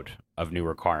boatload of new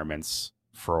requirements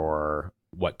for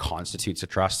what constitutes a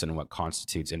trust and what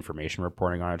constitutes information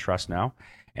reporting on a trust now.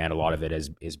 And a lot of it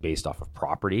is based off of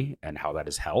property and how that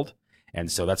is held. And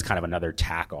so that's kind of another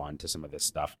tack on to some of this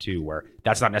stuff too, where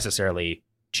that's not necessarily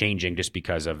changing just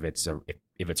because of if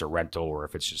it's a rental or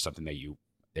if it's just something that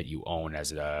you own as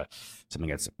something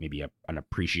that's maybe an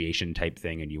appreciation type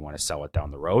thing and you want to sell it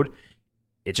down the road.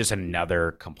 It's just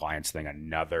another compliance thing,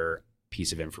 another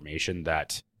piece of information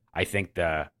that I think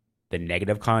the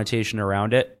negative connotation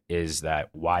around it is that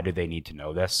why do they need to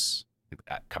know this?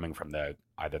 Coming from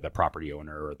either the property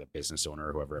owner or the business owner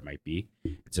or whoever it might be.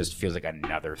 It just feels like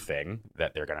another thing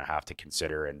that they're going to have to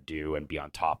consider and do and be on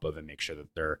top of and make sure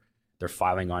that they're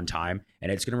filing on time.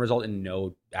 And it's going to result in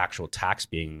no actual tax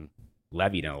being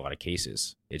levied in a lot of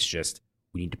cases. It's just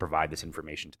we need to provide this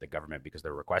information to the government because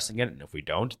they're requesting it. And if we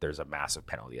don't, there's a massive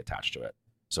penalty attached to it.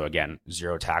 So again,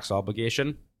 zero tax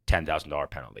obligation, $10,000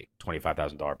 penalty,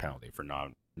 $25,000 penalty for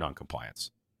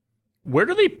non-compliance. Where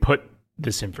do they put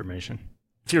this information?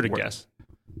 If you were to guess.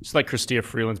 It's like Chrystia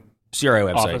Freeland's CRA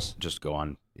website. office. Just go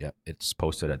on. Yeah, it's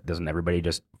posted. Doesn't everybody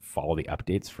just follow the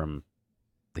updates from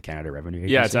the Canada Revenue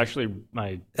Agency? Yeah, it's actually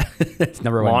my it's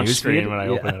number one launch news screen feed when I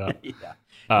open it up.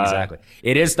 Yeah, exactly.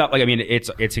 It is stuff like, I mean,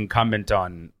 it's incumbent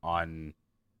on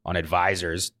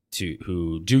advisors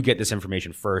who do get this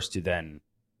information first to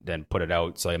then put it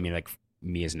out. So I mean, like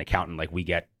me as an accountant, like we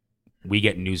get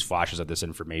news flashes of this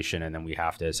information, and then we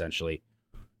have to essentially,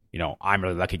 I'm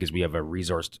really lucky because we have the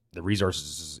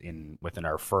resources within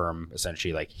our firm,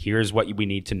 essentially like, here's what we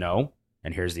need to know,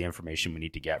 and here's the information we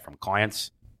need to get from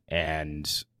clients,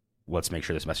 and let's make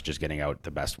sure this message is getting out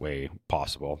the best way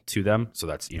possible to them. So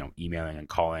that's, emailing and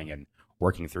calling and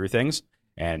working through things.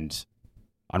 And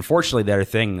unfortunately, the other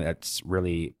thing that's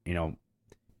really,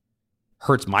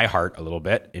 hurts my heart a little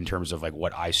bit in terms of like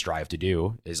what I strive to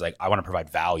do is like, I want to provide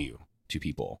value to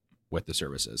people with the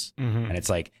services. Mm-hmm. And it's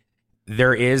like,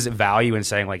 there is value in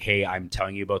saying like, hey, I'm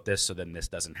telling you about this so then this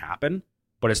doesn't happen.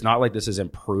 But it's not like this is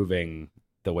improving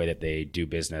the way that they do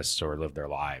business or live their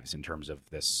lives in terms of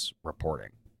this reporting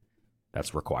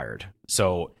that's required.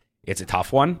 So it's a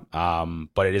tough one,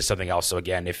 but it is something else. So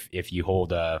again, if you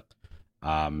hold as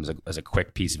a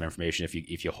quick piece of information,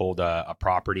 if you hold a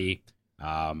property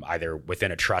either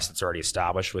within a trust that's already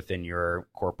established within your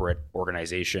corporate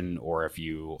organization, or if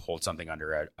you hold something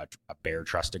under a bare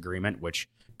trust agreement, which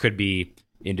could be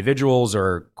individuals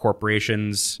or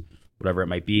corporations, whatever it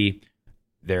might be,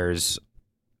 there's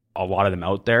a lot of them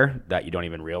out there that you don't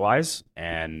even realize,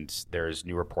 and there's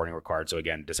new reporting required. So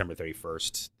again, December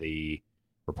 31st, the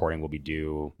reporting will be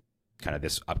due, kind of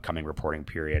this upcoming reporting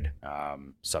period,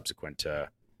 subsequent to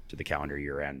the calendar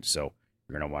year end. So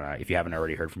you're going to want to, if you haven't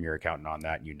already heard from your accountant on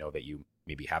that, and you know that you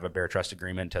maybe have a bare trust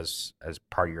agreement as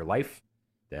part of your life,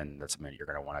 then that's something you're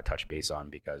going to want to touch base on,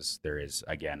 because there is,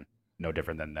 again, no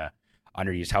different than the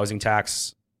underused housing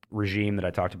tax regime that I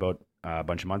talked about a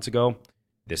bunch of months ago.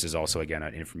 This is also, again,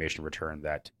 an information return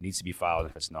that needs to be filed.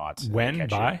 If it's not, when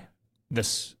by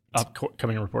this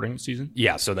upcoming reporting season?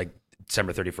 Yeah, so like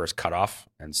December 31st cutoff,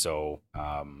 and so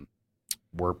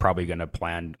we're probably going to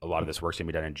plan a lot of this work's going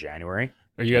to be done in January.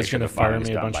 Are you guys going to fire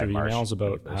me a bunch of emails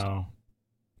about how?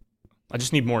 I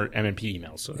just need more M&P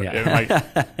emails. So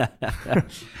yeah.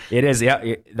 It is.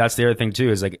 Yeah, that's the other thing too.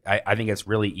 Is like I think it's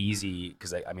really easy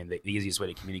because I mean the easiest way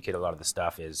to communicate a lot of the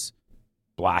stuff is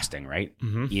blasting, right?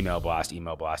 Mm-hmm. Email blast.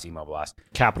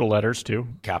 Capital letters too.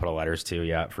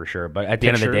 Yeah, for sure. But at the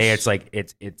end of the day, it's like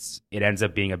it ends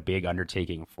up being a big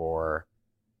undertaking for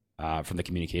from the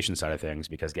communication side of things,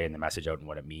 because getting the message out and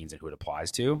what it means and who it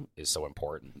applies to is so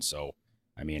important. So,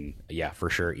 I mean, yeah, for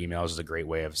sure, emails is a great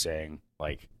way of saying,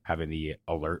 like, having the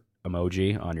alert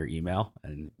emoji on your email,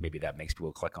 and maybe that makes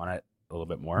people click on it a little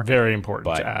bit more. Very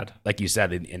important to add. Like you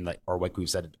said, or like we've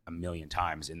said a million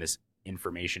times, in this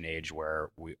information age where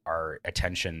our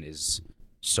attention is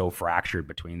so fractured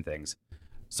between things,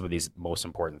 some of these most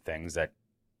important things that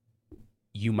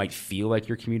you might feel like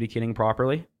you're communicating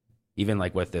properly, even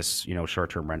like with this,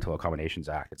 short-term rental accommodations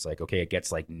act, it's like, okay, it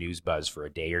gets like news buzz for a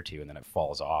day or two and then it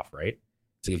falls off, right?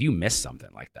 So if you miss something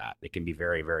like that, it can be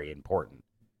very, very important.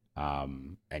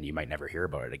 And you might never hear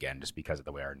about it again just because of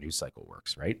the way our news cycle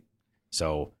works, right?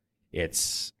 So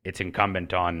it's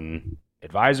incumbent on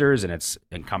advisors, and it's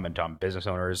incumbent on business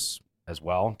owners as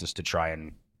well, just to try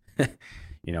and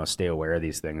stay aware of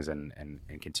these things and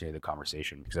continue the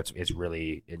conversation, because it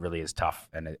really is tough,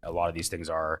 and a lot of these things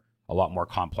are a lot more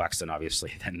complex than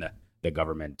the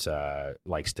government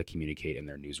likes to communicate in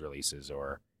their news releases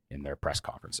or in their press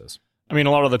conferences. I mean,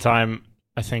 a lot of the time,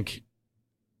 I think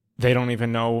They don't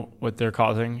even know what they're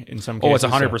causing in some cases. Oh,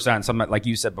 it's 100%. Some, like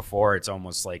you said before, it's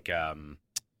almost like,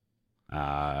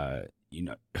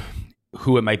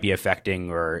 who it might be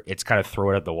affecting, or it's kind of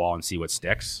throw it at the wall and see what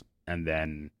sticks. And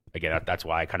then again, that's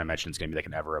why I kind of mentioned it's going to be like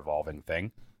an ever evolving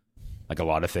thing. Like a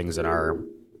lot of things in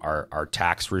our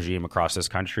tax regime across this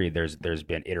country, there's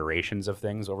been iterations of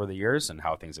things over the years and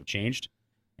how things have changed.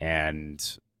 And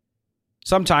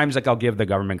sometimes, like, I'll give the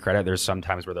government credit. There's some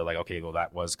times where they're like, okay, well,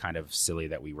 that was kind of silly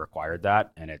that we required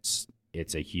that. And it's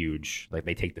a huge, like,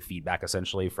 they take the feedback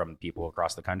essentially from people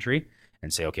across the country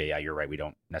and say, okay, yeah, you're right. We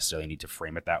don't necessarily need to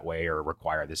frame it that way or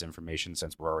require this information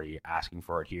since we're already asking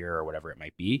for it here or whatever it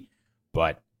might be.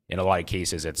 But in a lot of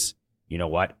cases, it's, you know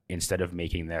what, instead of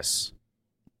making this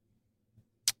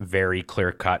very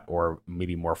clear cut or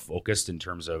maybe more focused in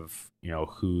terms of, you know,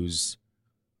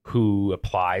 who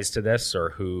applies to this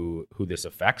or who this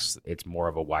affects, it's more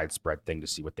of a widespread thing to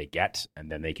see what they get,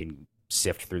 and then they can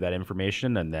sift through that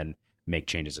information and then make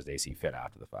changes as they see fit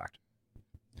after the fact.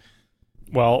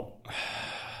 Well,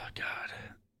 God,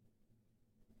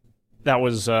 that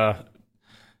was,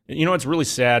 it's really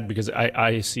sad because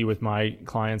I see with my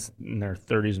clients in their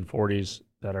 30s and 40s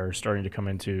that are starting to come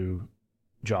into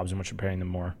jobs in which are paying them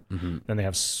more. Mm-hmm. Then they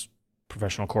have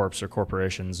professional corps or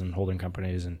corporations and holding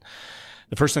companies, and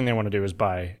the first thing they want to do is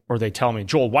buy, or they tell me,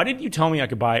 Joel, why didn't you tell me I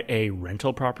could buy a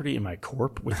rental property in my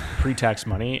corp with pre-tax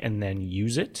money and then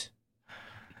use it?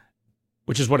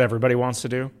 Which is what everybody wants to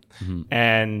do. Mm-hmm.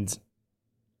 And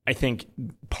I think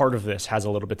part of this has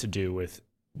a little bit to do with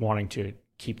wanting to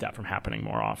keep that from happening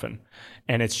more often.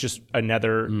 And it's just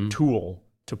another tool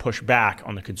to push back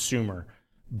on the consumer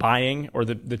buying, or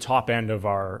the top end of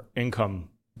our income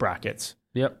brackets,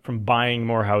 from buying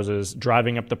more houses,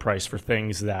 driving up the price for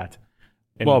things that...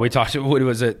 Well, we talked, what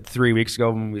was it, 3 weeks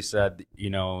ago when we said,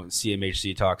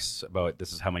 CMHC talks about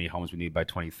this is how many homes we need by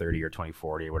 2030 or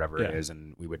 2040 or whatever it is,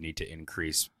 and we would need to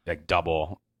increase, like,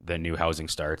 double the new housing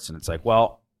starts. And it's like,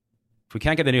 well, if we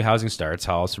can't get the new housing starts,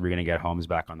 how else are we going to get homes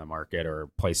back on the market or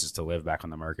places to live back on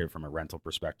the market from a rental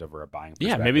perspective or a buying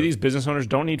perspective? Yeah, maybe these business owners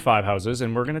don't need 5 houses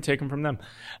and we're going to take them from them.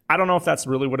 I don't know if that's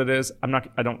really what it is. I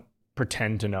don't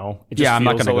pretend to know. It just I'm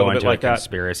not going to go into like a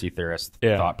conspiracy theorist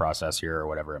thought process here or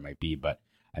whatever it might be, but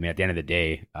I mean, at the end of the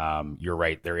day, you're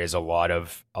right. There is a lot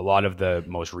of the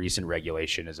most recent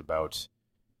regulation is about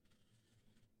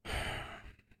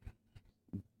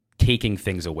taking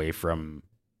things away from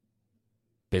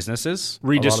businesses,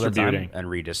 redistributing and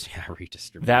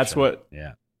redistribution. That's what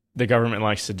the government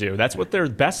likes to do. That's what they're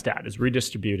best at, is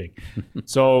redistributing.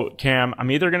 So, Cam,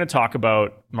 I'm either going to talk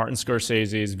about Martin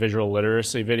Scorsese's visual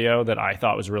literacy video that I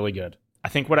thought was really good. I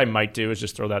think what I might do is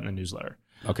just throw that in the newsletter.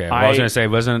 Okay, well, I was going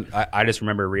to say, I just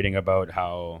remember reading about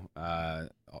how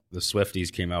the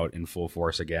Swifties came out in full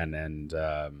force again, and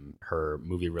her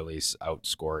movie release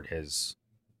outscored his,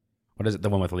 what is it, the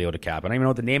one with Leo DiCaprio? I don't even know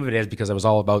what the name of it is because it was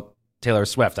all about Taylor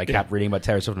Swift. I kept reading about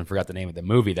Taylor Swift and forgot the name of the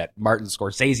movie that Martin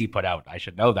Scorsese put out. I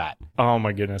should know that. Oh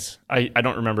my goodness. I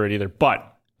don't remember it either,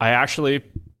 but I actually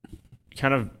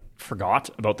kind of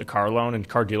forgot about the car loan, and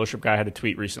car dealership guy had a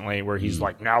tweet recently where he's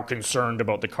like, now concerned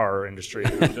about the car industry.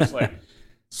 And I'm just like,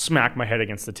 smack my head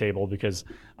against the table because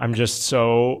I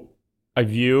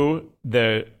view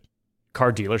the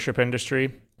car dealership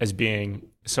industry as being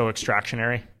so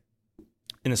extractionary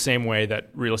in the same way that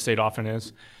real estate often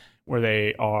is, where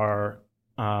they are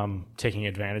taking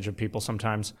advantage of people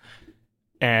sometimes.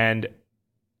 And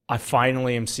I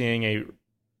finally am seeing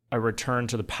a return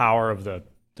to the power of the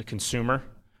consumer,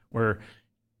 where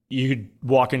you could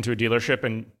walk into a dealership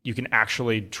and you can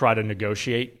actually try to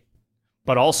negotiate.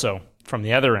 But also, from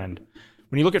the other end,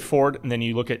 when you look at Ford and then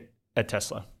you look at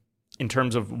Tesla, in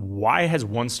terms of why has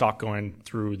one stock going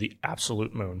through the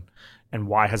absolute moon and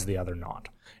why has the other not?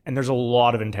 And there's a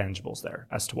lot of intangibles there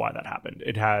as to why that happened.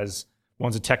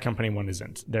 One's a tech company, one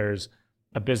isn't. There's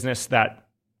a business that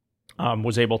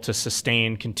was able to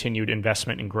sustain continued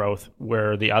investment and growth,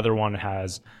 where the other one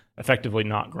has effectively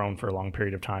not grown for a long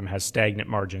period of time, has stagnant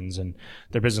margins, and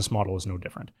their business model is no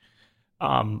different.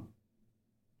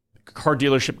 Car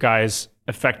dealership guys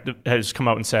has come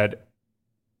out and said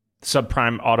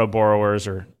subprime auto borrowers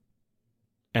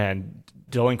and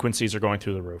delinquencies are going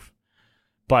through the roof.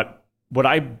 But what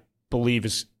I believe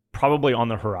is probably on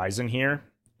the horizon here,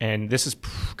 and this is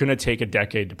going to take a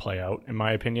decade to play out, in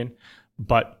my opinion,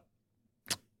 but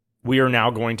we are now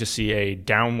going to see a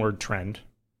downward trend,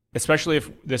 especially if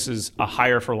this is a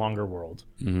higher for longer world,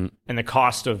 and the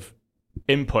cost of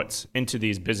inputs into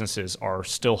these businesses are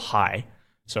still high.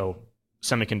 So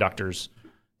semiconductors,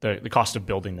 the cost of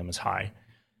building them is high.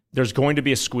 There's going to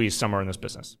be a squeeze somewhere in this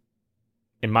business.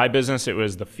 In my business, it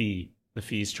was the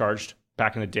fees charged.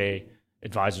 Back in the day,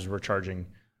 advisors were charging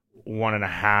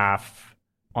 1.5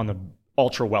 on the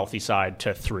ultra wealthy side to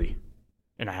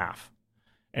 3.5.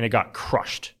 And it got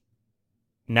crushed.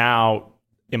 Now,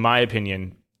 in my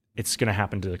opinion, it's going to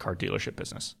happen to the car dealership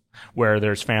business, where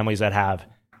there's families that have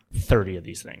 30 of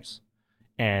these things,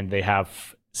 and they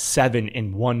have 7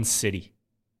 in one city.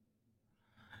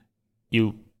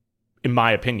 In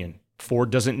my opinion, Ford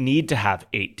doesn't need to have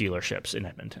 8 dealerships in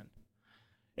Edmonton,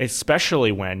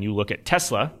 especially when you look at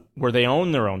Tesla, where they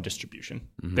own their own distribution.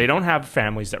 Mm-hmm. They don't have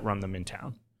families that run them in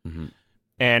town. Mm-hmm.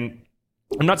 And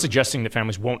I'm not suggesting that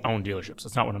families won't own dealerships.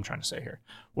 That's not what I'm trying to say here.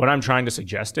 What I'm trying to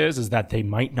suggest is that they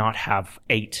might not have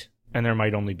 8 and there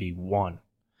might only be 1.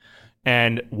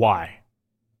 And why?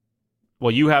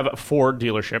 Well, you have a Ford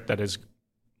dealership that is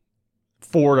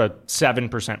 4 to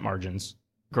 7% margins,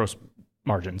 gross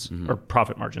margins, or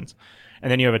profit margins. And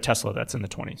then you have a Tesla that's in the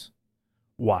 20s.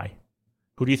 Why?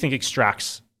 Who do you think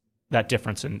extracts that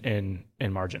difference in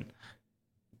margin?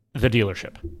 The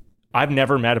dealership. I've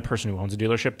never met a person who owns a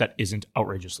dealership that isn't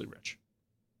outrageously rich.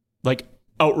 Like,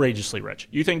 outrageously rich.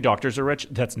 You think doctors are rich?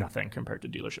 That's nothing compared to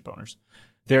dealership owners.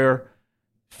 They're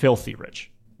filthy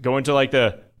rich. Go into like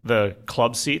the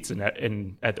club seats at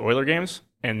the Oiler games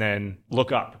and then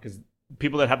look up, because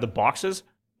people that have the boxes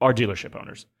are dealership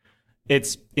owners.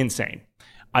 It's insane.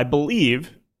 I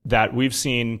believe that we've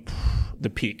seen the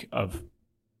peak of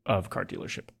car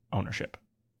dealership ownership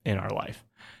in our life.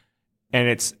 And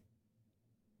it's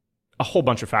a whole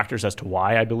bunch of factors as to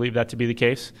why I believe that to be the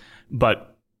case.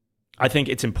 But I think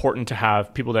it's important to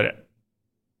have people that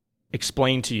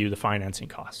explain to you the financing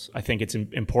costs. I think it's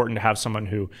important to have someone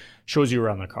who shows you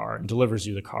around the car and delivers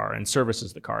you the car and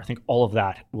services the car. I think all of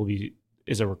that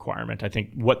is a requirement. I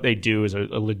think what they do is a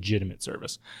legitimate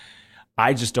service.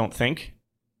 I just don't think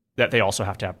that they also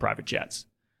have to have private jets.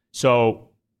 So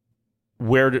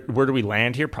where do we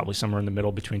land here? Probably somewhere in the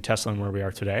middle between Tesla and where we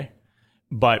are today.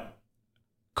 But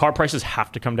car prices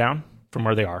have to come down from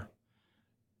where they are.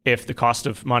 If the cost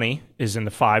of money is in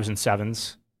the 5s and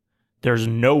 7s, there's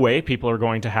no way people are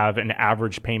going to have an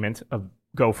average payment of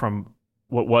go from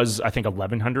what was, I think,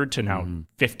 $1,100 to now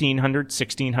 $1,500,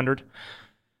 $1,600.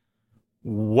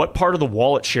 What part of the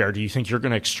wallet share do you think you're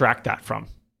going to extract that from?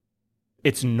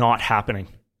 It's not happening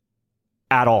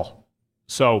at all.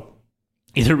 So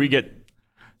either we get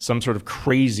some sort of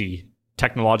crazy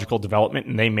technological development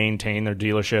and they maintain their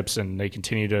dealerships and they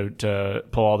continue to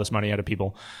pull all this money out of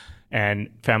people and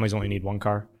families only need one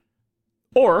car,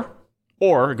 or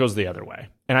it goes the other way.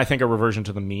 And I think a reversion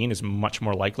to the mean is much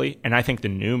more likely. And I think the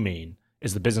new mean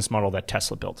is the business model that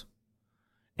Tesla built.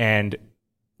 And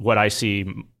what I see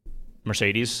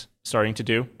Mercedes starting to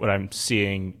do, what I'm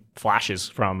seeing flashes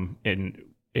from in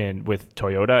with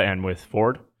Toyota and with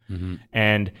Ford. Mm-hmm.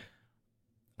 And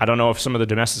I don't know if some of the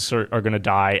domestics are going to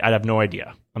die. I have no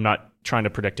idea. I'm not trying to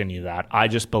predict any of that. I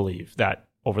just believe that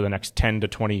over the next 10 to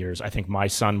 20 years, I think my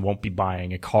son won't be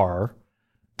buying a car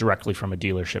directly from a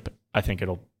dealership. I think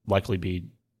it'll likely be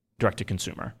direct to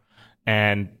consumer.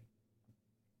 And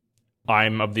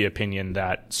I'm of the opinion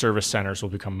that service centers will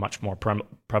become much more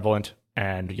prevalent,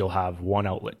 and you'll have one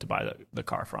outlet to buy the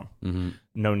car from. Mm-hmm.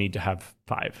 No need to have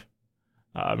 5.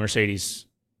 Mercedes,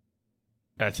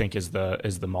 I think, is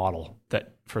the model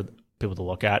that for people to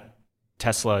look at.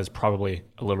 Tesla is probably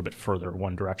a little bit further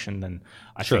one direction than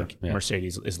I think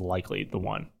Mercedes is likely the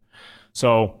one.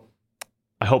 So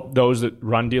I hope those that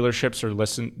run dealerships or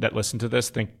listen to this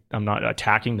think I'm not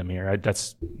attacking them here.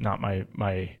 That's not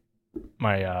my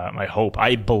hope.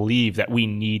 I believe that we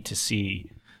need to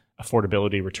see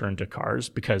affordability return to cars,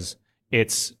 because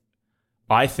it's,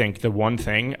 I think, the one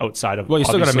thing outside of, well, you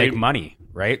still got to make money,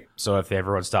 right? So if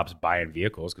everyone stops buying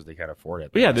vehicles because they can't afford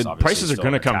it, yeah, the prices are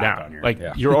going to come down.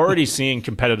 You're already seeing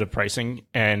competitive pricing,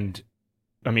 and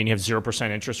I mean, you have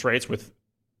 0% interest rates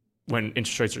when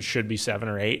interest rates should be 7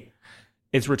 or 8.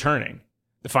 It's returning.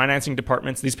 The financing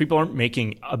departments, these people aren't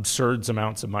making absurd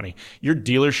amounts of money. Your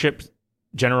dealership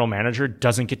general manager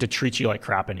doesn't get to treat you like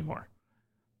crap anymore.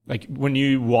 Like when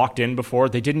you walked in before,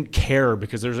 they didn't care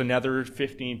because there's another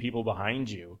 15 people behind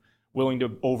you willing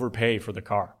to overpay for the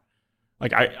car.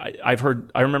 Like I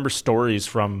remember stories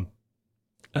from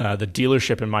the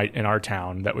dealership in our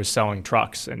town that was selling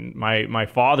trucks, and my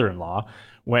father-in-law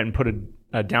went and put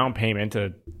a down payment,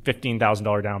 a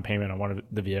 $15,000 down payment on one of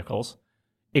the vehicles.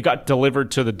 It got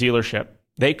delivered to the dealership.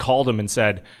 They called him and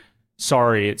said,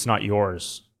 "Sorry, it's not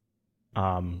yours.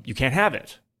 You can't have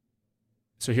it.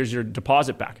 So here's your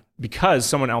deposit back," because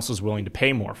someone else was willing to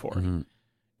pay more for it. Mm-hmm.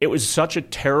 It was such a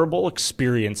terrible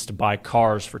experience to buy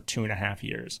cars for 2.5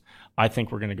 years. I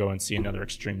think we're going to go and see another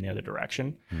extreme in the other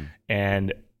direction. Mm.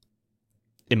 And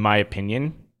in my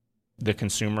opinion, the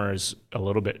consumer is a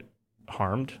little bit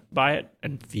harmed by it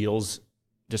and feels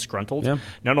disgruntled. Yeah.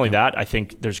 Not only that, I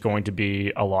think there's going to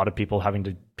be a lot of people having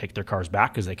to take their cars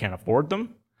back because they can't afford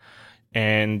them.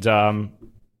 And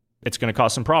it's going to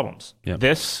cause some problems. Yeah.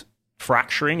 This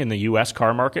fracturing in the U.S.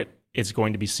 car market is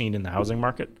going to be seen in the housing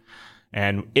market.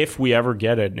 And if we ever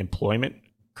get an employment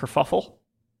kerfuffle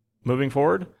moving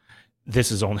forward,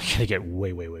 this is only going to get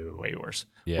way, way, way, way worse.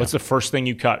 Yeah. What's the first thing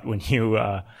you cut when you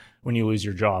lose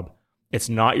your job? It's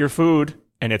not your food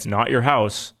and it's not your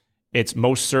house. It's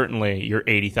most certainly your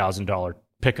 $80,000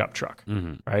 pickup truck,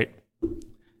 right?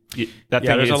 That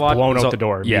thing is blown out the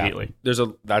door immediately.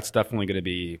 That's definitely going to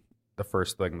be the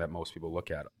first thing that most people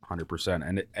look at, 100%.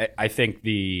 And I think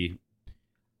to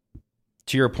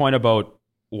your point about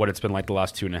what it's been like the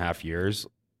last 2.5 years,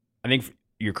 I think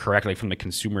you're correct. Like from the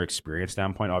consumer experience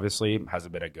standpoint, obviously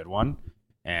hasn't been a good one,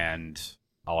 and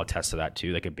I'll attest to that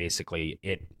too. Like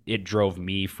it drove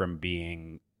me from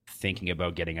thinking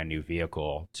about getting a new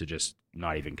vehicle to just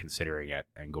not even considering it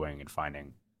and going and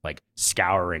finding, like,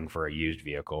 scouring for a used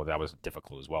vehicle. That was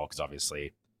difficult as well because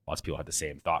obviously lots of people had the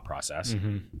same thought process,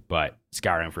 but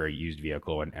scouring for a used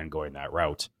vehicle and going that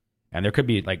route. And there could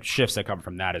be like shifts that come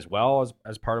from that as well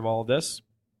as part of all of this.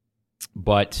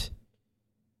 But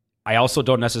I also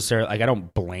don't necessarily, like, I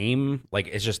don't blame, like,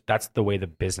 it's just, that's the way the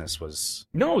business was.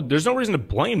 No, there's no reason to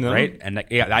blame them. Right. And I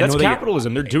that's know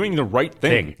capitalism. They're doing the right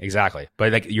thing. Exactly.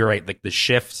 But like, you're right. Like the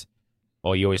shift,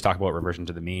 well, you always talk about reversion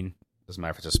to the mean. Doesn't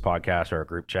matter if it's a podcast or a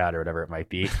group chat or whatever it might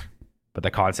be, but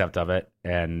the concept of it.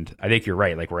 And I think you're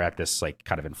right. Like we're at this like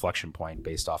kind of inflection point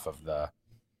based off of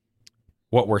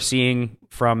what we're seeing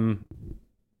from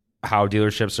how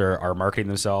dealerships are marketing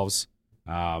themselves.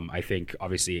 I think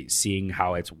obviously seeing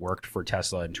how it's worked for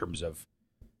Tesla in terms of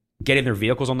getting their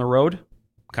vehicles on the road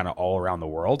kind of all around the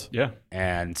world. Yeah.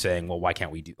 And saying, well, why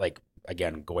can't we do, like,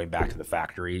 again, going back to the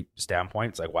factory standpoint,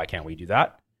 it's like, why can't we do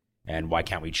that? And why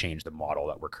can't we change the model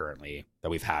that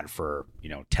we've had for,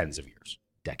 tens of years,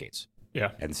 decades?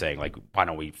 Yeah. And saying like, why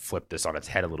don't we flip this on its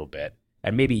head a little bit?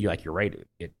 And maybe you're right.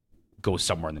 It goes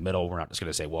somewhere in the middle. We're not just going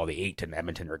to say, well, the 8 in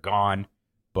Edmonton are gone,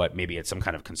 but maybe it's some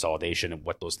kind of consolidation of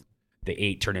what the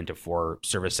 8 turn into 4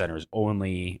 service centers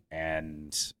only,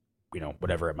 and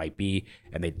whatever it might be,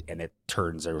 and it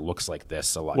turns or looks like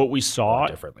this a lot. What we saw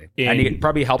differently, and it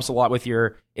probably helps a lot with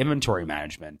your inventory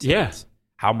management. Yes,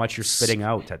 how much you're spitting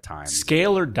out at times.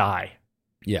 Scale or die.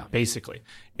 Yeah, basically,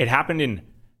 it happened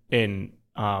in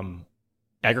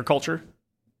agriculture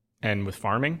and with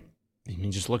farming. I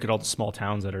mean, just look at all the small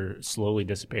towns that are slowly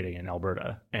dissipating in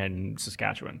Alberta and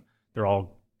Saskatchewan.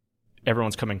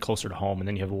 Everyone's coming closer to home, and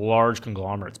then you have large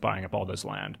conglomerates buying up all this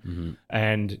land.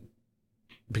 And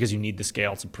because you need the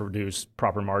scale to produce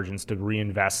proper margins, to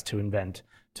reinvest, to invent,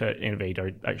 to innovate,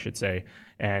 or I should say,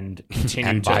 and continue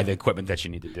and buy the equipment that you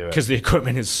need to do it. Because the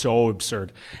equipment is so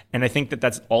absurd. And I think that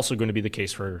that's also going to be the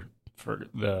case for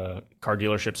the car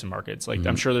dealerships and markets. Like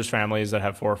I'm sure there's families that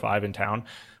have 4 or 5 in town.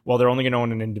 Well, they're only going to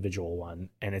own an individual one,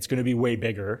 and it's going to be way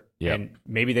bigger. Yep. And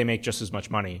maybe they make just as much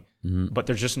money, but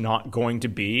there's just not going to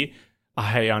be a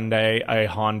Hyundai, a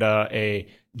Honda, a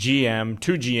GM,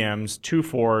 2 GMs, 2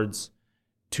 Fords,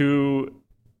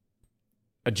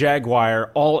 a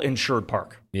Jaguar, all insured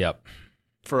park. Yep.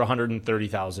 For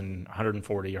 130,000,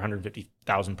 140, or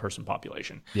 150,000 person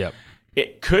population. Yep.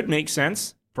 It could make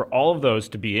sense for all of those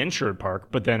to be insured park,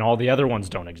 but then all the other ones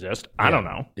don't exist. I don't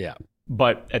know. Yeah.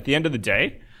 But at the end of the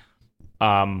day,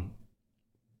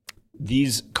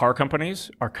 these car companies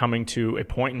are coming to a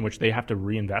point in which they have to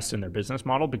reinvest in their business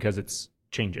model because it's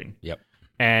changing. Yep.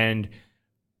 And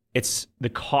it's the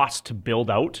cost to build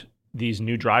out these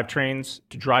new drivetrains,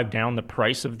 to drive down the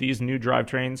price of these new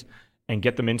drivetrains and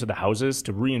get them into the houses,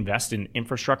 to reinvest in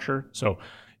infrastructure. So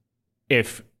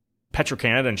if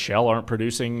Petro-Canada and Shell aren't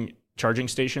producing charging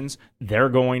stations, they're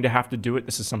going to have to do it.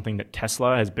 This is something that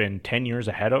Tesla has been 10 years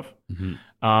ahead of.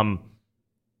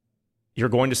 You're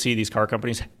going to see these car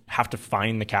companies have to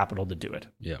find the capital to do it.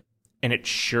 Yeah. And it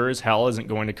sure as hell isn't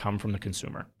going to come from the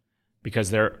consumer, because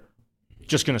they're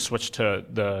just going to switch to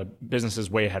the businesses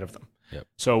way ahead of them. Yep.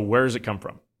 So where does it come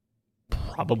from?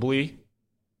 Probably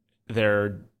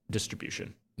their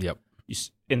distribution. Yep.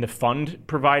 In the fund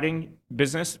providing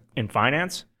business, in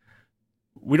finance,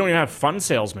 we don't even have fund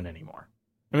salesmen anymore.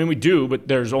 I mean, we do, but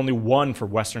there's only one for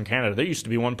Western Canada. There used to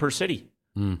be one per city.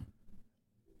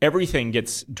 Everything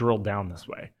gets drilled down this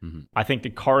way. I think the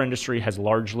car industry has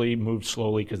largely moved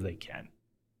slowly because they can.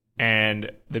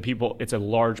 And it's a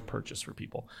large purchase for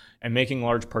people. And making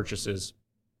large purchases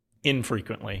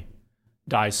infrequently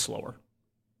dies slower.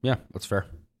 Yeah, that's fair.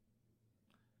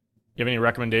 You have any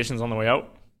recommendations on the way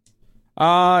out?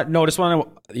 No, just want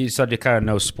to, you said you kind of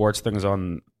know sports things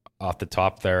on off the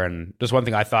top there. And just one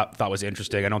thing I thought was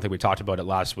interesting. I don't think we talked about it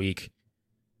last week.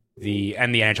 The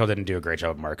NHL didn't do a great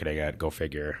job of marketing it, go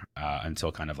figure,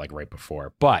 until kind of like right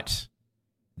before. But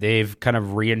they've kind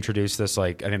of reintroduced this,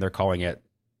 like, I think they're calling it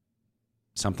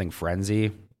something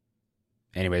frenzy.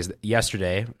 Anyways,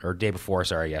 yesterday,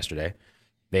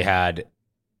 they had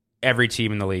every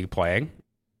team in the league playing,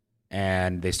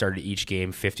 and they started each game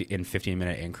in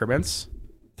 15-minute increments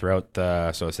throughout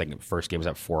so it's like first game was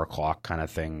at 4:00 kind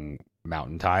of thing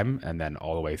Mountain Time, and then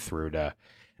all the way through to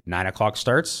 9:00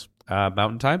 starts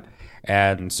Mountain Time.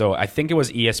 And so I think it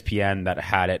was ESPN that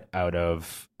had it out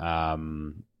of,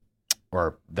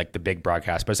 or like the big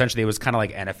broadcast, but essentially it was kind of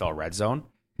like NFL Red Zone.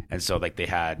 And so like they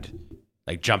had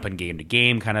like jumping game to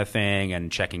game kind of thing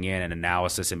and checking in and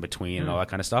analysis in between and all that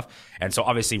kind of stuff. And so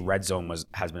obviously Red Zone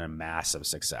has been a massive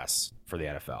success for the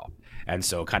NFL. And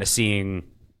so kind of seeing,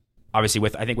 obviously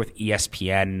with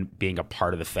ESPN being a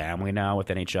part of the family now with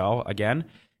NHL again,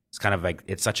 it's kind of like,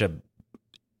 it's such a,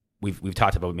 we've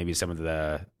talked about maybe some of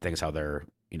the things, how they're,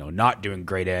 not doing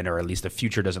great in, or at least the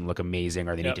future doesn't look amazing,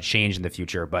 or they need to change in the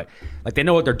future, but like they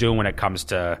know what they're doing when it comes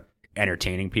to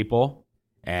entertaining people.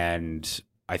 And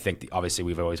I think obviously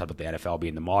we've always talked about the NFL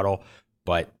being the model,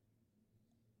 but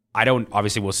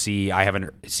we'll see. I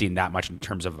haven't seen that much in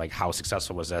terms of like how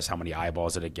successful was this, how many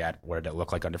eyeballs did it get, what did it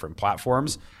look like on different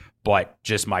platforms. But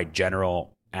just my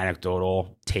general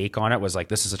anecdotal take on it was like,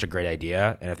 this is such a great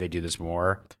idea. And if they do this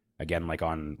more, again, like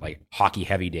on like hockey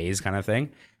heavy days kind of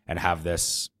thing, and have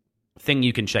this thing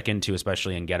you can check into,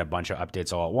 especially, and get a bunch of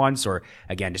updates all at once, or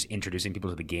again, just introducing people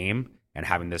to the game and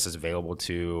having this as available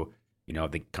to,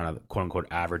 the kind of quote unquote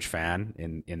average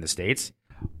fan in the States.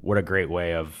 What a great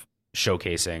way of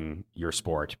showcasing your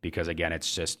sport, because again,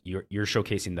 it's just, you're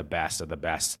showcasing the best of the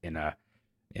best in a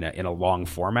long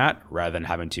format, rather than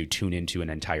having to tune into an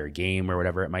entire game or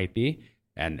whatever it might be,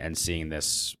 and seeing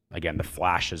this, again, the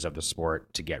flashes of the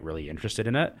sport to get really interested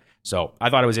in it. So I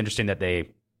thought it was interesting that they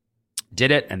did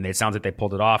it, and it sounds like they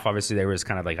pulled it off. Obviously there was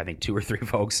kind of like, I think 2 or 3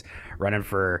 folks running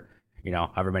for,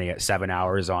 however many, 7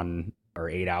 hours or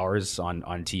 8 hours on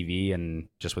TV, and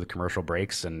just with commercial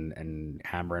breaks and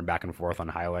hammering back and forth on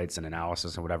highlights and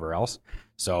analysis and whatever else.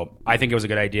 So I think it was a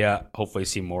good idea. Hopefully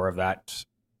see more of that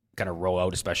kind of roll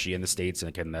out, especially in the States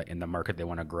and in the market they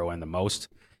want to grow in the most.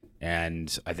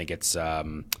 And I think it's,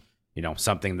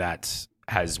 something that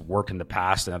has worked in the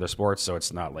past in other sports. So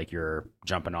it's not like you're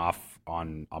jumping off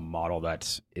on a model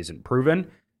that isn't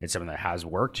proven. It's something that has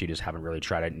worked. You just haven't really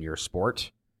tried it in your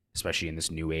sport, especially in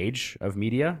this new age of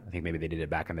media. I think maybe they did it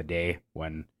back in the day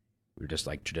when we were just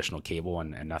like traditional cable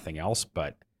and nothing else.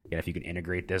 But again, if you can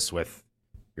integrate this with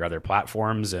your other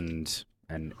platforms and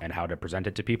how to present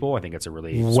it to people, I think it's a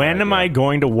really When am I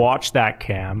going to watch that,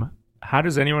 Cam? How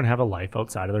does anyone have a life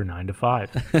outside of their 9 to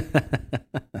 5?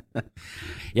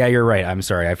 Yeah, you're right. I'm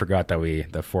sorry. I forgot that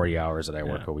the 40 hours that I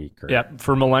work a week. Yeah.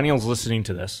 For millennials listening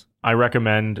to this, I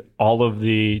recommend all of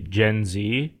the Gen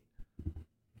Z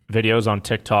videos on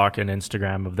TikTok and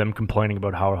Instagram of them complaining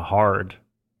about how hard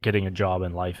getting a job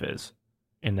in life is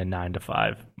in the 9 to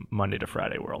 5, Monday to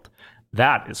Friday world.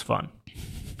 That is fun.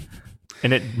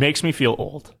 And it makes me feel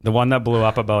old. The one that blew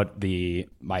up about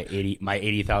my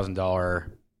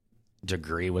 $80,000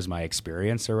 degree was my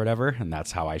experience or whatever, and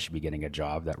that's how I should be getting a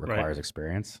job that requires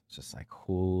experience. It's just like,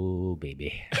 oh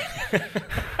baby.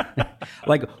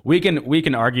 Like we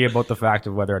can argue about the fact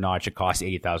of whether or not it should cost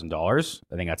 $80,000.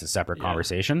 I think that's a separate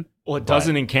conversation. Well, it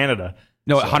doesn't in Canada.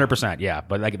 No, 100%. Yeah,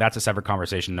 but like that's a separate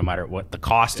conversation. No matter what the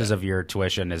cost is of your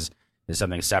tuition is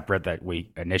something separate,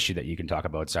 an issue that you can talk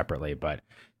about separately. But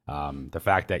the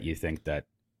fact that you think that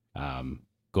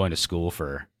going to school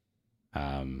for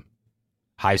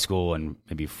high school and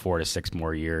maybe 4 to 6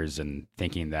 more years, and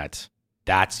thinking that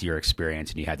that's your experience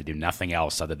and you had to do nothing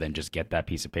else other than just get that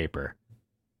piece of paper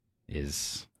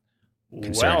is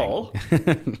concerning. Well,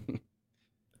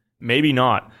 maybe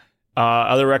not.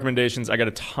 Other recommendations, I got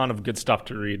a ton of good stuff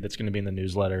to read that's going to be in the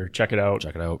newsletter. Check it out.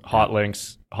 Hot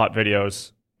links, hot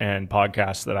videos, and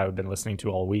podcasts that I've been listening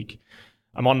to all week.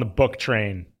 I'm on the book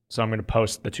train, so I'm going to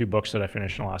post the 2 books that I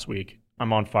finished in the last week.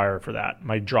 I'm on fire for that.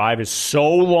 My drive is so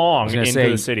long into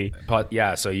the city. But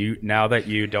yeah, so now that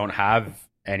you don't have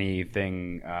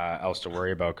anything else to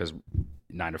worry about, because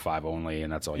 9 to 5 only,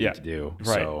 and that's all you have to do. Right.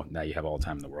 So now you have all the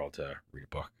time in the world to read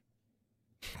a book.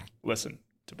 Listen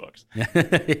to books.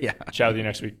 Yeah. Chat with you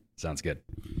next week. Sounds good.